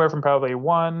 anywhere from probably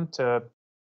 1 to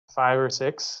 5 or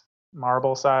 6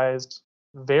 marble-sized,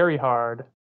 very hard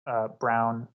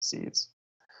brown seeds.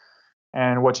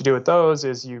 And what you do with those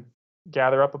is you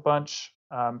gather up a bunch,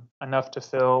 enough to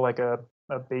fill like a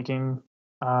baking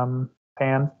pan,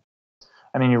 and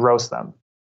then you roast them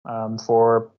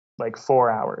for like 4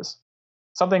 hours.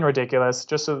 Something ridiculous,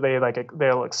 just so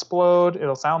they'll explode.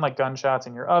 It'll sound like gunshots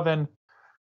in your oven,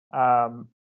 and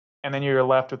then you're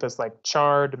left with this like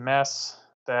charred mess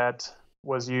that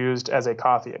was used as a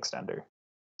coffee extender.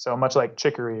 So much like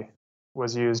chicory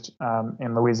was used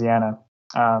in Louisiana.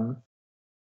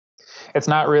 It's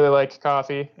not really like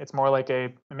coffee. It's more like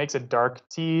it makes a dark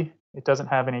tea. It doesn't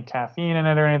have any caffeine in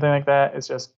it or anything like that. It's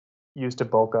just used to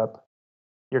bulk up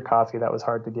your coffee that was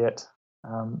hard to get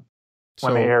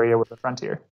when the area was the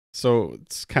frontier. So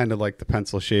it's kind of like the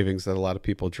pencil shavings that a lot of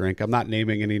people drink. I'm not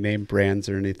naming any name brands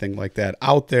or anything like that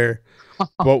out there,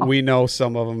 but we know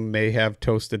some of them may have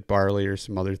toasted barley or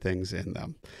some other things in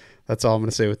them. That's all I'm going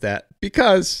to say with that,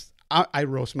 because I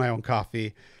roast my own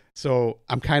coffee. So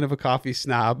I'm kind of a coffee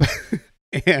snob.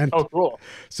 And oh, cool.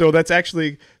 So that's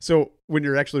actually, so when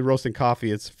you're actually roasting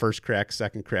coffee, it's first crack,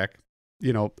 second crack,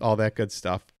 all that good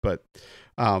stuff. But,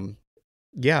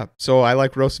 yeah, so I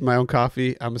like roasting my own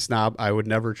coffee. I'm a snob. I would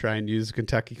never try and use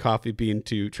Kentucky coffee bean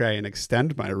to try and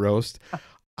extend my roast.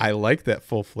 I like that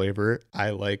full flavor.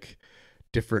 I like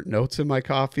different notes in my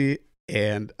coffee,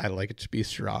 and I like it to be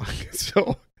strong.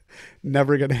 So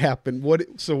never going to happen.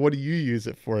 So what do you use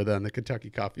it for then, the Kentucky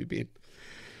coffee bean?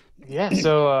 Yeah.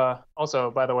 So also,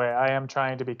 by the way, I am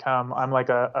trying to I'm like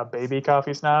a baby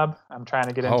coffee snob. I'm trying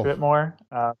to get into it more.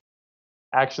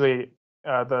 Actually,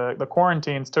 the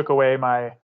quarantines took away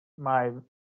my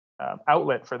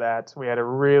outlet for that. We had a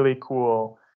really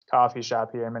cool coffee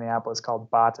shop here in Minneapolis called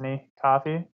Botany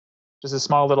Coffee. Just a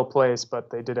small little place, but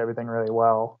they did everything really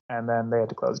well, and then they had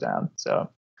to close down. So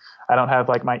I don't have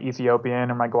like my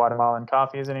Ethiopian or my Guatemalan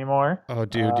coffees anymore. Oh,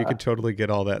 dude, you could totally get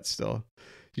all that still.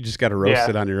 You just got to roast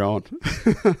it on your own.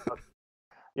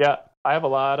 Yeah, I have a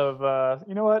lot of,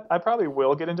 you know what? I probably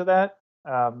will get into that.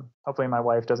 Hopefully my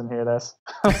wife doesn't hear this.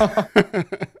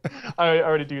 I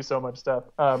already do so much stuff.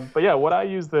 But yeah, what I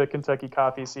use the Kentucky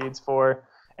coffee seeds for,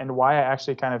 and why I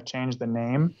actually kind of changed the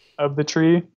name of the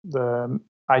tree,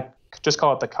 I just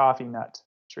call it the coffee nut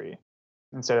tree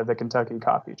instead of the Kentucky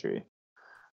coffee tree.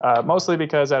 Mostly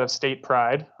because out of state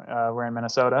pride, we're in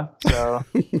Minnesota, so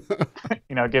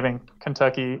giving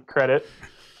Kentucky credit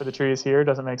for the trees here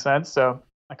doesn't make sense. So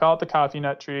I call it the coffee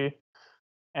nut tree.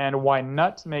 And why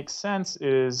nut makes sense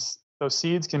is those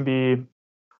seeds can be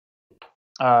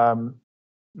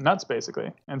nuts,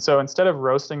 basically. And so instead of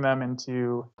roasting them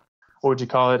into, what would you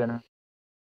call it, an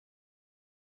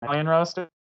Italian roast?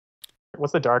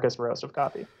 What's the darkest roast of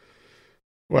coffee?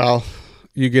 Well,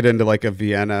 you get into like a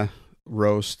Vienna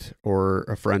roast or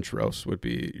a French roast would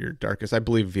be your darkest. I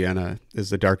believe Vienna is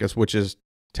the darkest, which is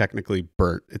technically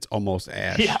burnt. It's almost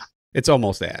ash. Yeah. It's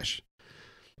almost ash.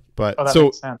 But that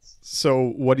makes sense. So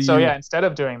what do you? So yeah, instead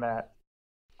of doing that,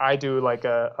 I do like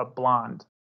a blonde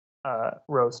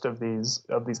roast of these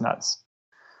nuts,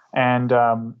 and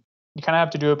you kind of have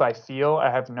to do it by feel.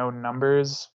 I have no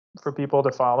numbers for people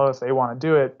to follow if they want to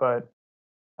do it, but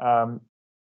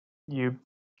you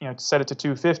set it to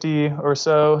 250 or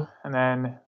so, and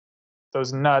then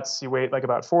those nuts, you wait like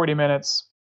about 40 minutes,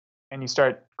 and you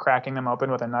start cracking them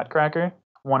open with a nut cracker,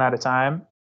 one at a time,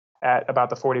 at about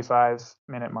the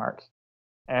 45-minute mark.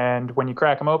 And when you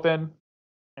crack them open,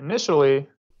 initially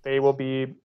they will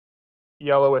be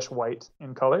yellowish white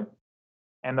in color,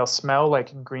 and they'll smell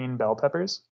like green bell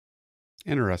peppers.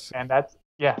 Interesting. And that's,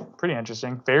 yeah, pretty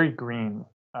interesting. Very green.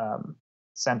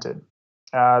 scented.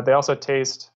 They also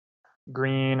taste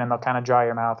green, and they'll kind of dry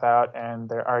your mouth out, and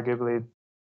they're arguably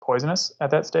poisonous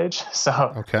at that stage.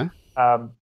 So Okay.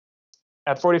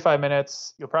 at 45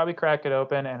 minutes, you'll probably crack it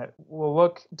open, and it will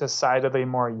look decidedly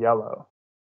more yellow.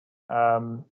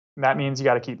 That means you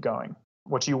got to keep going.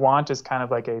 What you want is kind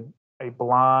of like a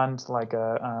blonde, like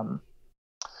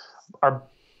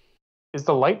is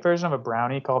the light version of a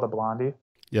brownie called a blondie?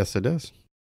 Yes, it is.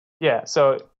 Yeah.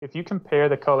 So if you compare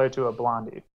the color to a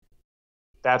blondie,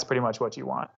 that's pretty much what you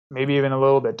want. Maybe even a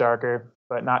little bit darker,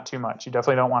 but not too much. You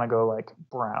definitely don't want to go like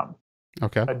brown.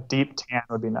 Okay. A deep tan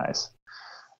would be nice.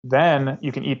 Then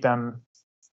you can eat them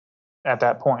at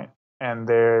that point, and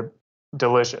they're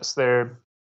delicious.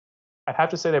 I'd have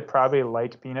to say they're probably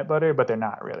like peanut butter, but they're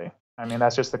not really. I mean,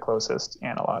 that's just the closest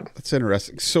analog. That's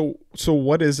interesting. So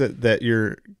what is it that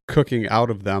you're cooking out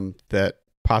of them that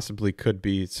possibly could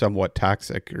be somewhat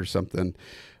toxic or something?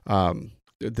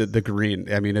 The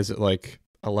green, I mean, is it like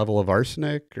a level of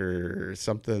arsenic or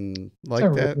something like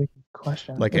That's a that? really good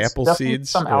question. Like It's apple definitely seeds?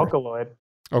 some alkaloid.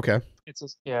 Okay. It's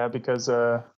just, yeah, because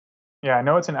I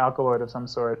know it's an alkaloid of some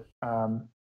sort,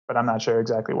 but I'm not sure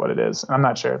exactly what it is. And I'm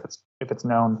not sure if it's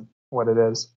known what it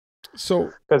is.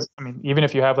 So, Because I mean, even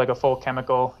if you have like a full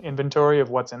chemical inventory of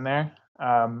what's in there,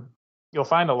 you'll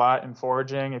find a lot in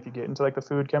foraging if you get into like the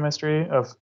food chemistry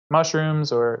of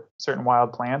mushrooms or certain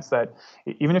wild plants, that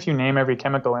even if you name every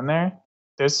chemical in there,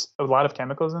 there's a lot of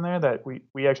chemicals in there that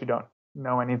we actually don't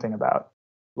know anything about.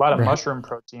 A lot of Right. mushroom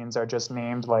proteins are just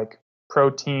named like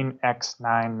protein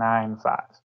X995,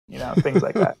 things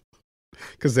like that.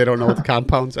 because they don't know what the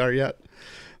compounds are yet.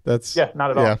 That's Yeah,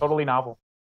 not at all. Totally novel.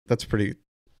 That's pretty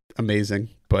amazing.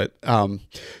 But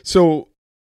so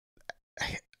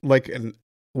like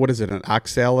what is it? An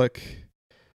oxalic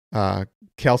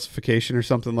calcification or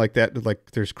something like that?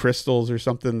 Like there's crystals or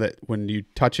something that when you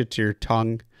touch it to your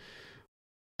tongue.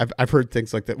 I've heard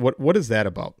things like that. What is that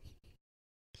about?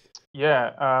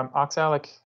 Yeah, oxalic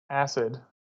acid.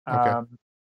 Okay.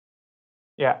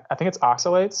 Yeah, I think it's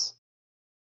oxalates.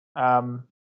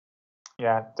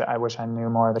 Yeah, I wish I knew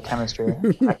more of the chemistry.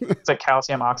 It's like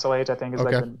calcium oxalate, I think, is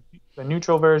Okay. like the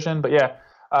neutral version. But yeah,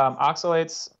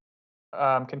 oxalates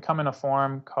can come in a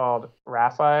form called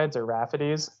raphides or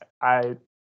raphides. I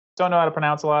don't know how to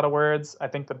pronounce a lot of words. I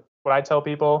think what I tell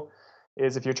people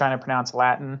is if you're trying to pronounce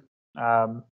Latin,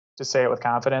 just say it with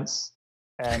confidence.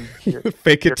 And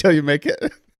Fake it till you make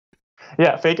it.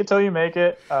 yeah, fake it till you make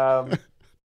it.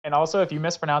 And also, if you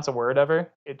mispronounce a word ever,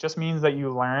 it just means that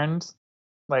you learned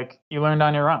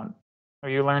on your own, or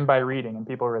you learned by reading, and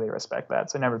people really respect that.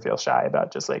 So never feel shy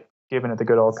about just like giving it the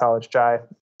good old college try,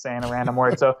 saying a random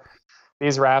word. So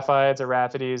these raphides or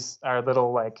raphides are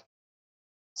little like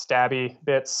stabby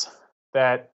bits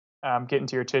that get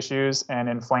into your tissues and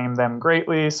inflame them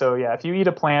greatly. So yeah, if you eat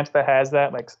a plant that has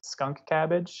that, like skunk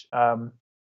cabbage,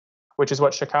 which is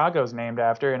what Chicago's named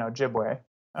after in Ojibwe.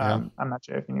 Yeah. I'm not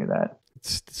sure if you knew that.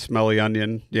 It's smelly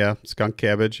onion. Yeah. Skunk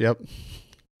cabbage. Yep.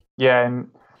 Yeah, and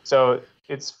so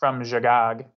it's from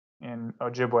Jagag in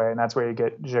Ojibwe, and that's where you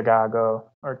get Chicago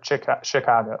or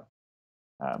Chicago.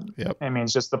 Yep. It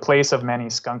means just the place of many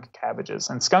skunk cabbages.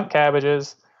 And skunk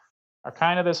cabbages are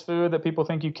kind of this food that people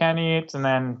think you can eat, and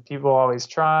then people always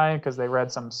try because they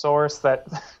read some source that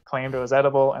claimed it was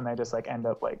edible, and they just like end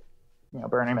up like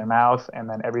burning their mouth, and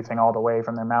then everything all the way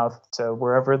from their mouth to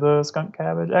wherever the skunk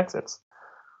cabbage exits.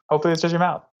 Hopefully it's just your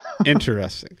mouth.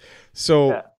 Interesting.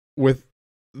 So Yeah. with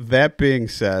that being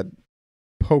said,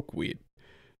 pokeweed,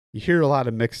 you hear a lot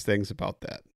of mixed things about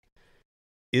that.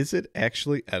 Is it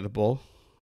actually edible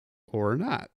or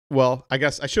not? Well, I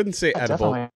guess I shouldn't say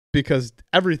edible, Definitely. because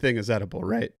everything is edible,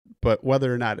 right? But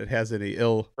whether or not it has any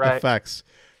ill effects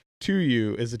to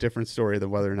you is a different story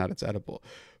than whether or not it's edible.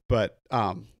 But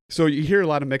so you hear a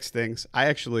lot of mixed things. I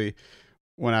actually,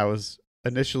 when I was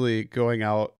initially going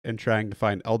out and trying to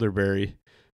find elderberry,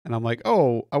 and I'm like,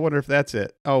 oh, I wonder if that's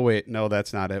it. Oh, wait, no,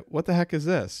 that's not it. What the heck is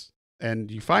this?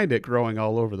 And you find it growing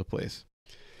all over the place.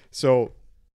 So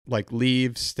like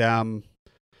leaves, stem,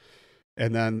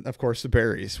 and then, of course, the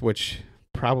berries, which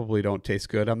probably don't taste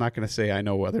good. I'm not going to say I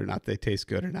know whether or not they taste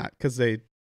good or not, because they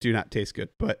do not taste good.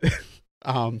 But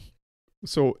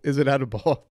so is it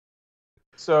edible?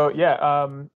 So yeah,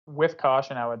 with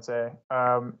caution, I would say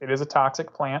it is a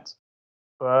toxic plant,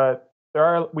 but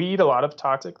we eat a lot of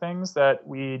toxic things that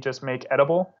we just make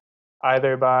edible,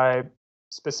 either by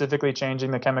specifically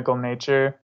changing the chemical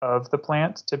nature of the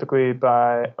plant,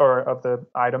 or of the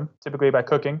item, typically by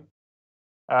cooking.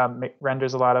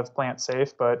 Renders a lot of plants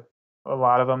safe, but a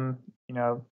lot of them,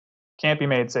 can't be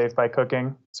made safe by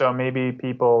cooking. So maybe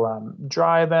people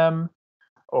dry them,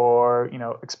 or,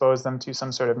 expose them to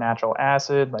some sort of natural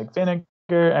acid like vinegar.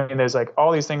 I mean, there's like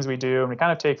all these things we do and we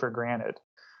kind of take for granted.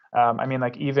 I mean,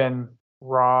 like even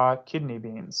raw kidney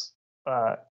beans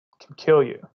can kill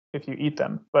you if you eat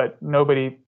them, but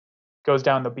nobody goes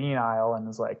down the bean aisle and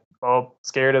is like, oh,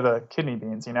 scared of the kidney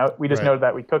beans. We just know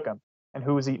that we cook them. And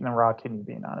who was eating a raw kidney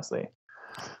bean, honestly?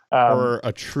 Or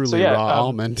a truly raw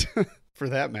almond, for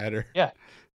that matter. Yeah.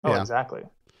 Oh, yeah. Exactly.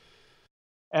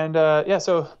 And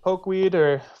so pokeweed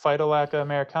or Phytolacca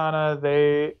americana,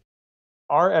 they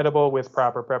are edible with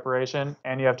proper preparation,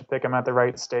 and you have to pick them at the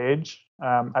right stage.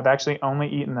 I've actually only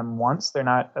eaten them once. They're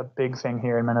not a big thing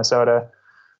here in Minnesota.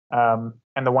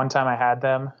 And the one time I had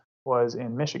them was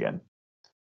in Michigan.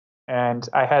 And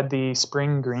I had the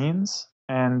spring greens,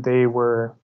 and they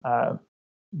were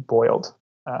boiled,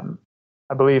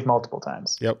 I believe, multiple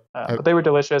times. Yep. But they were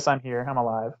delicious. I'm here. I'm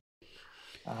alive.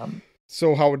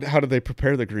 So how do they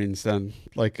prepare the greens then?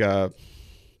 Like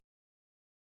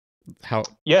how?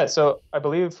 Yeah. So I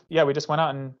believe, we just went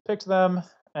out and picked them,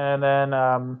 and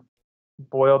then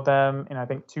boiled them in, I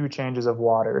think, 2 changes of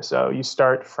water. So you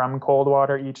start from cold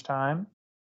water each time,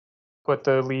 put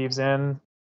the leaves in,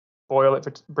 boil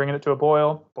it, bringing it to a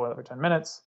boil it for 10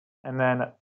 minutes, and then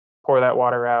pour that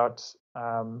water out,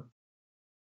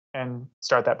 and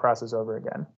start that process over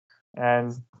again.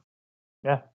 And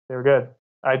yeah, they were good.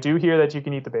 I do hear that you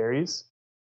can eat the berries.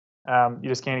 You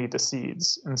just can't eat the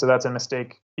seeds. And so that's a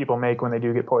mistake people make when they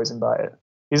do get poisoned by it.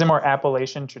 These are more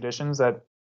Appalachian traditions that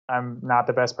I'm not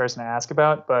the best person to ask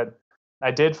about, but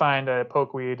I did find a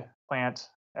pokeweed plant,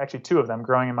 actually 2 of them,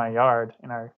 growing in my yard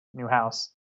in our new house.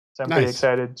 So I'm pretty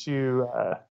excited to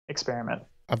experiment.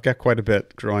 I've got quite a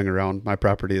bit growing around my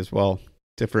property as well.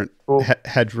 Different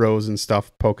hedgerows and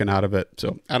stuff poking out of it.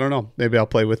 So I don't know. Maybe I'll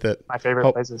play with it. My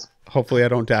favorite places. Hopefully I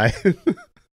don't die.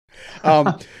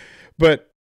 But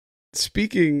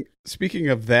speaking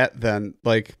of that, then,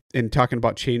 like in talking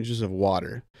about changes of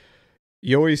water,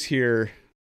 you always hear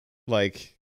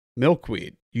like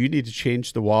milkweed, you need to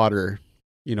change the water,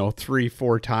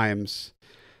 3-4 times.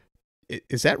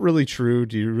 Is that really true?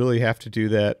 Do you really have to do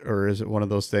that? Or is it one of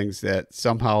those things that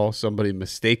somehow somebody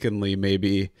mistakenly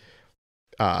maybe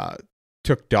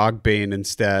took dog bane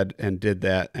instead and did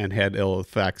that and had ill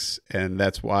effects, and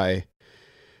that's why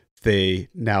they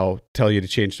now tell you to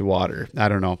change the water? I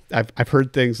don't know. I've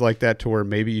heard things like that to where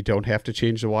maybe you don't have to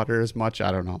change the water as much.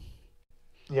 I don't know.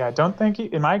 Yeah, I don't think,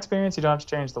 in my experience, you don't have to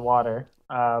change the water.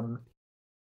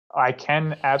 I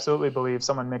can absolutely believe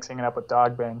someone mixing it up with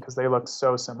dog bane because they look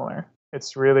so similar.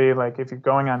 It's really like if you're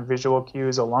going on visual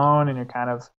cues alone and you're kind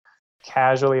of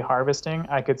casually harvesting,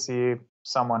 I could see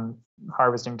someone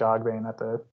harvesting dog bane at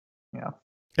the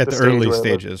early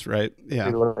stages, right? Yeah.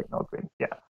 Look like milkweed. Yeah.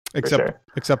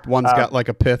 Except one's got like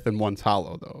a pith and one's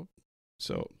hollow though.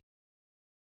 So,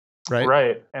 right.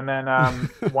 Right. And then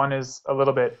one is a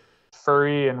little bit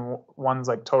furry and one's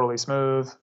like totally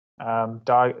smooth.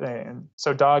 Dog bane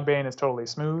is totally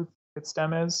smooth. Its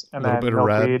stem is, and then milkweed.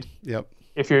 Red. Yep.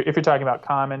 If you're talking about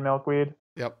common milkweed.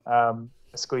 Yep.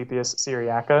 Asclepias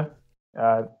syriaca.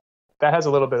 That has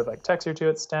a little bit of like texture to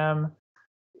its stem.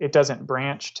 It doesn't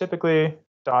branch typically.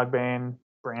 Dog bane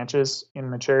branches in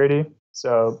maturity.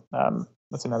 So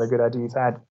that's another good idea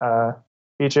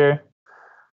feature.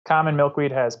 Common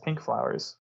milkweed has pink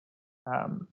flowers,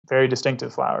 very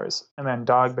distinctive flowers. And then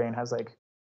dog bane has like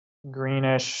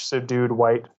greenish, subdued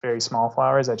white, very small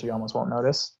flowers that you almost won't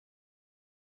notice.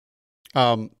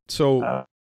 So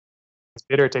it's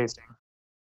bitter tasting,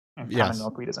 and common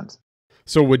milkweed isn't.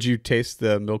 So would you taste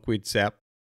the milkweed sap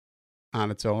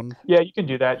on its own? Yeah, you can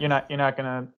do that. You're not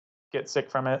gonna get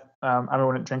sick from it. I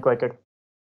wouldn't drink like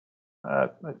a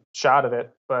shot of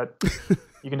it, but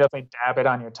you can definitely dab it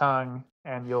on your tongue,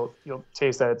 and you'll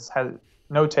taste that it has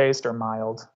no taste or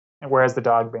mild, and whereas the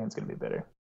dog bane's gonna be bitter.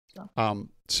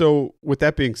 So with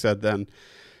that being said, then,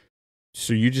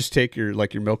 so you just take your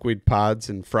milkweed pods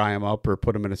and fry them up or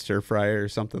put them in a stir fryer or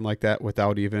something like that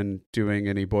without even doing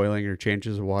any boiling or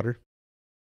changes of water?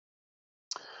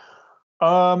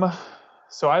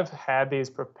 So I've had these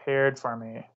prepared for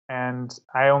me, and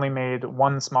I only made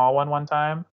one small one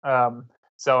time.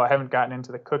 So I haven't gotten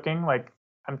into the cooking. Like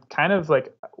I'm kind of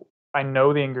like, I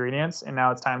know the ingredients, and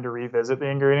now it's time to revisit the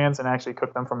ingredients and actually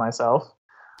cook them for myself.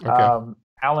 Okay.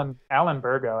 Alan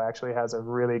Burgo actually has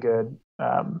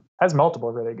has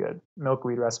multiple really good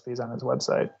milkweed recipes on his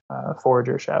website,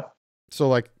 Forager Chef. So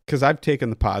like, cause I've taken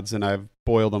the pods and I've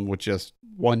boiled them with just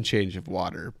one change of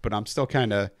water, but I'm still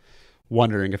kind of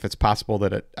wondering if it's possible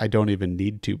that I don't even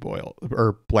need to boil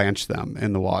or blanch them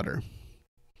in the water.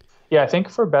 Yeah, I think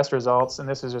for best results, and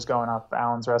this is just going off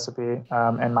Alan's recipe,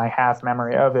 and my half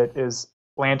memory of it, is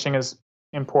blanching is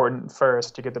important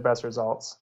first to get the best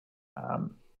results.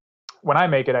 When I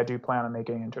make it, I do plan on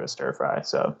making it into a stir fry.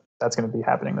 So that's going to be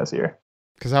happening this year.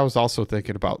 Because I was also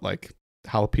thinking about like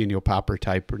jalapeno popper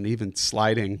type, and even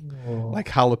sliding like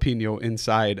jalapeno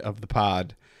inside of the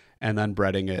pod and then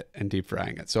breading it and deep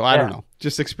frying it. So I don't know,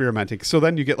 just experimenting. So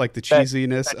then you get like the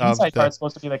cheesiness that of inside part's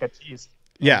supposed to be like a cheese.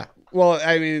 Yeah. Well,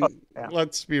 I mean,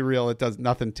 let's be real.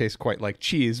 Nothing tastes quite like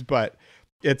cheese, but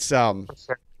it's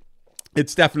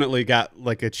it's definitely got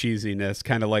like a cheesiness,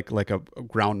 kind of like a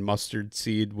ground mustard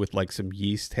seed with like some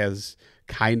yeast has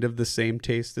kind of the same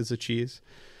taste as a cheese.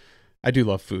 I do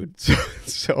love food.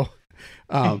 So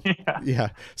yeah.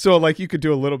 So like you could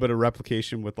do a little bit of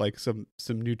replication with like some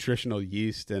nutritional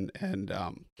yeast and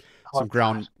some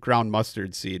ground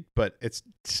mustard seed, but it's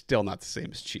still not the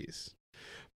same as cheese.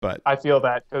 But I feel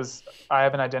that because I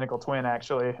have an identical twin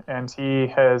actually, and he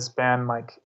has been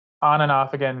like on and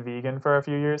off again vegan for a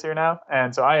few years here now.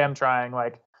 And so I am trying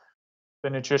like the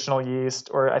nutritional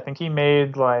yeast, or I think he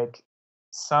made like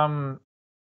some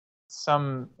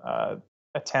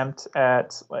attempt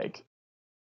at like,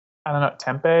 I don't know,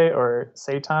 tempeh or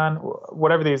seitan,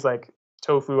 whatever these like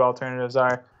tofu alternatives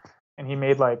are. And he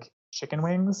made like chicken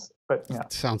wings, but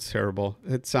it sounds terrible.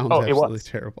 It sounds absolutely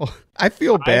terrible. I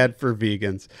feel bad for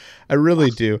vegans. I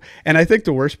really do. And I think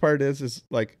the worst part is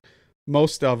like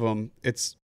most of them,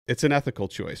 it's an ethical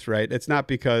choice, right? It's not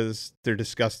because they're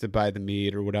disgusted by the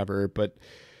meat or whatever, but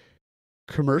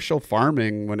commercial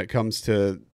farming, when it comes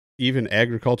to even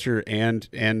agriculture and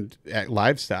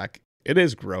livestock, it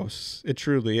is gross. It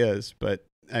truly is. But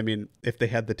I mean, if they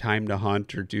had the time to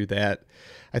hunt or do that,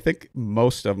 I think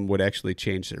most of them would actually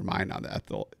change their mind on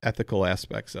the ethical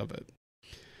aspects of it.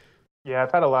 Yeah,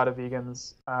 I've had a lot of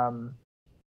vegans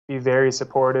be very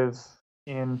supportive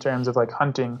in terms of like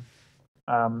hunting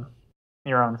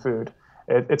your own food.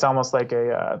 It's almost like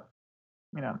a,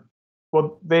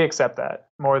 well, they accept that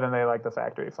more than they like the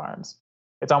factory farms.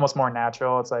 It's almost more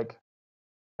natural. It's like,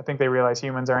 I think they realize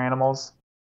humans are animals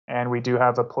and we do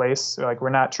have a place. So like, we're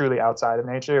not truly outside of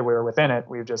nature. We're within it.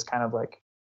 We've just kind of like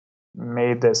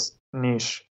made this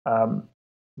niche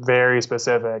very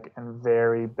specific and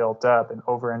very built up and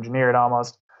over-engineered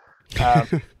almost.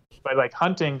 But like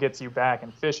hunting gets you back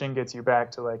and fishing gets you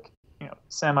back to like,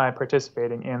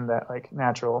 semi-participating in that like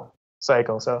natural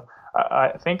cycle. So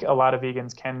I think a lot of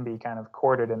vegans can be kind of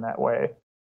courted in that way,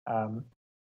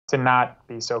 to not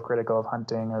be so critical of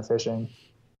hunting or fishing.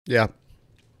 Yeah.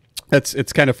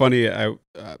 It's kind of funny. I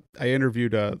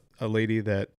interviewed a lady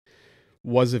that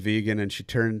was a vegan and she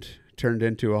turned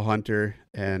into a hunter,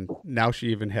 and now she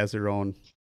even has her own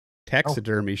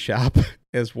taxidermy shop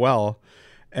as well,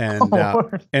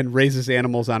 and raises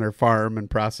animals on her farm and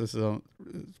processes them,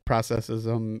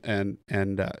 and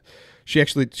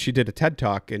she did a TED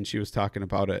Talk and she was talking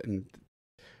about it, and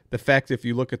the fact, if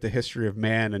you look at the history of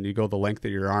man and you go the length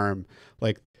of your arm,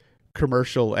 like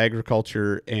commercial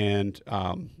agriculture and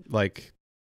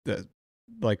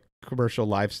commercial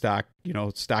livestock,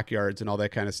 stockyards and all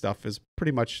that kind of stuff is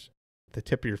pretty much the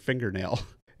tip of your fingernail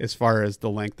as far as the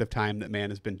length of time that man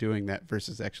has been doing that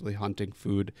versus actually hunting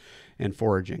food and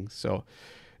foraging. So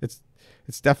it's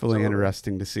definitely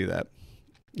interesting to see that,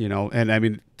 and I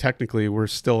mean, technically we're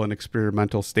still in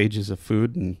experimental stages of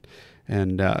food,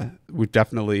 and we've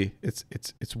definitely,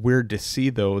 it's weird to see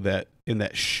though that in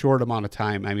that short amount of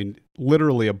time, I mean,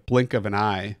 literally a blink of an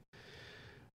eye,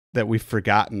 that we've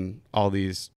forgotten all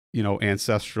these,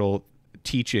 ancestral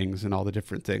teachings and all the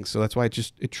different things. So that's why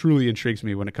it truly intrigues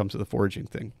me when it comes to the foraging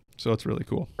thing. So it's really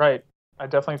cool. Right. I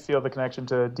definitely feel the connection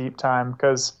to deep time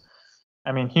because,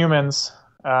 I mean, humans,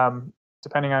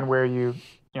 depending on where you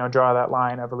draw that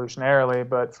line evolutionarily,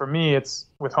 but for me, it's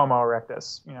with Homo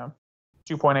erectus,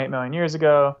 2.8 million years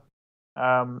ago.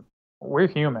 We're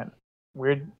human.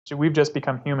 We've just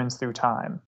become humans through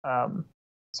time.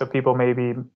 So people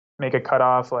maybe make a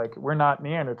cutoff like we're not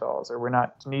Neanderthals or we're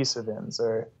not Denisovans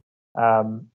or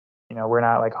we're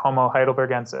not like Homo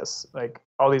heidelbergensis, like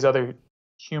all these other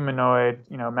humanoid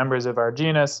members of our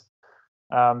genus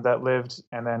that lived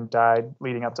and then died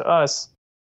leading up to us.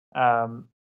 The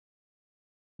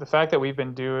fact that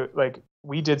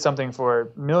we did something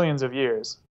for millions of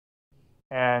years,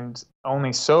 and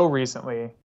only so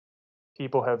recently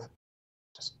people have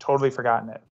just totally forgotten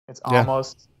it.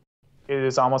 It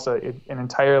is almost an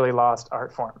entirely lost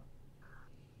art form.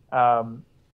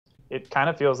 It kind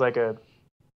of feels like a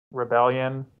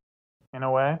rebellion in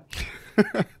a way.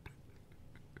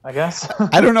 I guess.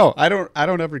 I don't know. I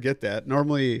don't ever get that.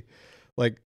 Normally,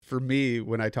 like for me,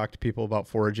 when I talk to people about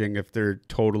foraging, if they're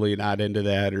totally not into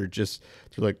that or just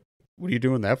they're like, what are you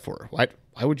doing that for? Why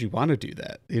would you want to do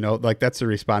that? Like that's the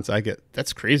response I get.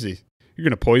 That's crazy. you're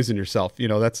going to poison yourself. You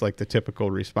know, that's like the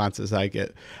typical responses I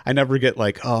get. I never get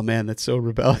like, oh man, that's so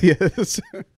rebellious.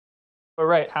 But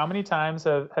right, how many times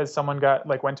has someone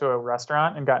went to a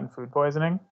restaurant and gotten food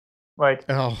poisoning? Like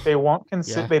they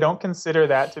don't consider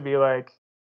that to be like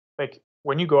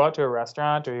when you go out to a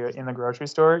restaurant or you're in the grocery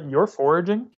store, you're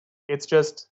foraging. It's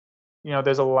just,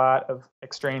 there's a lot of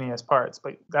extraneous parts,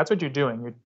 but that's what you're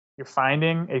doing. You're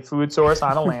finding a food source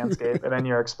on a landscape and then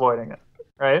you're exploiting it,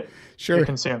 right? Sure. You're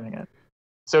consuming it.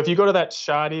 So if you go to that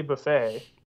shoddy buffet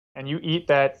and you eat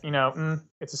that,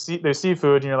 there's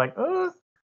seafood and you're like, oh,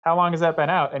 how long has that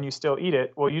been out? And you still eat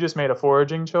it. Well, you just made a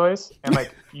foraging choice and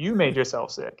you made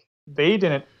yourself sick. They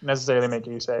didn't necessarily make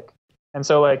you sick. And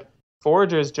so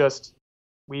foragers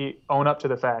we own up to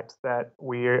the fact that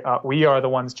we are the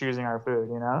ones choosing our food,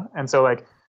 And so like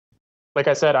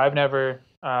I said, I've never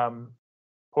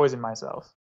poisoned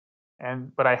myself,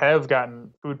 but I have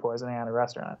gotten food poisoning at a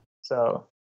restaurant. So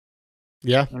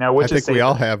yeah, which I think we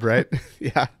all have, right?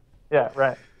 Yeah. Yeah,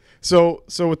 right. So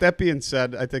with that being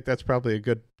said, I think that's probably a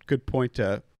good point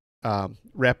to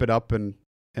wrap it up and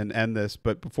end this.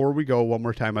 But before we go, one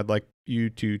more time, I'd like you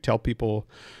to tell people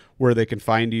where they can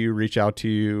find you, reach out to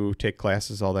you, take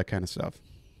classes, all that kind of stuff.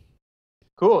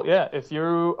 Cool. Yeah. If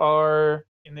you are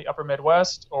in the upper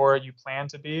Midwest or you plan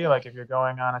to be, if you're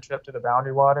going on a trip to the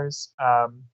Boundary Waters,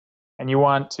 and you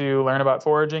want to learn about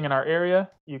foraging in our area,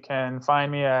 you can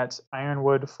find me at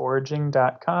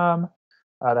ironwoodforaging.com.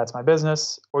 That's my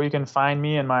business. Or you can find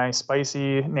me in my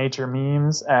spicy nature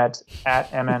memes at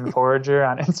mnforager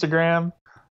on Instagram.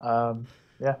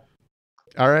 Yeah.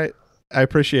 All right. I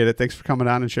appreciate it. Thanks for coming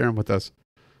on and sharing with us.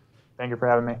 Thank you for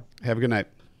having me. Have a good night.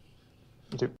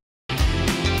 You too.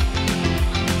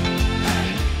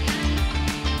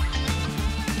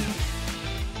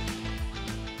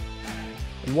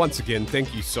 And once again,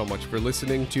 thank you so much for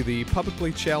listening to the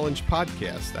Publicly Challenged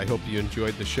podcast. I hope you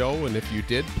enjoyed the show, and if you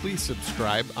did, please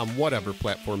subscribe on whatever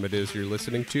platform it is you're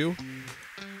listening to.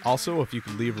 Also, if you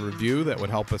could leave a review, that would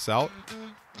help us out.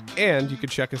 And you can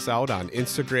check us out on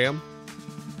Instagram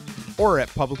or at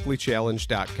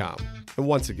publiclychallenged.com. And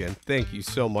once again, thank you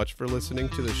so much for listening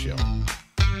to the show.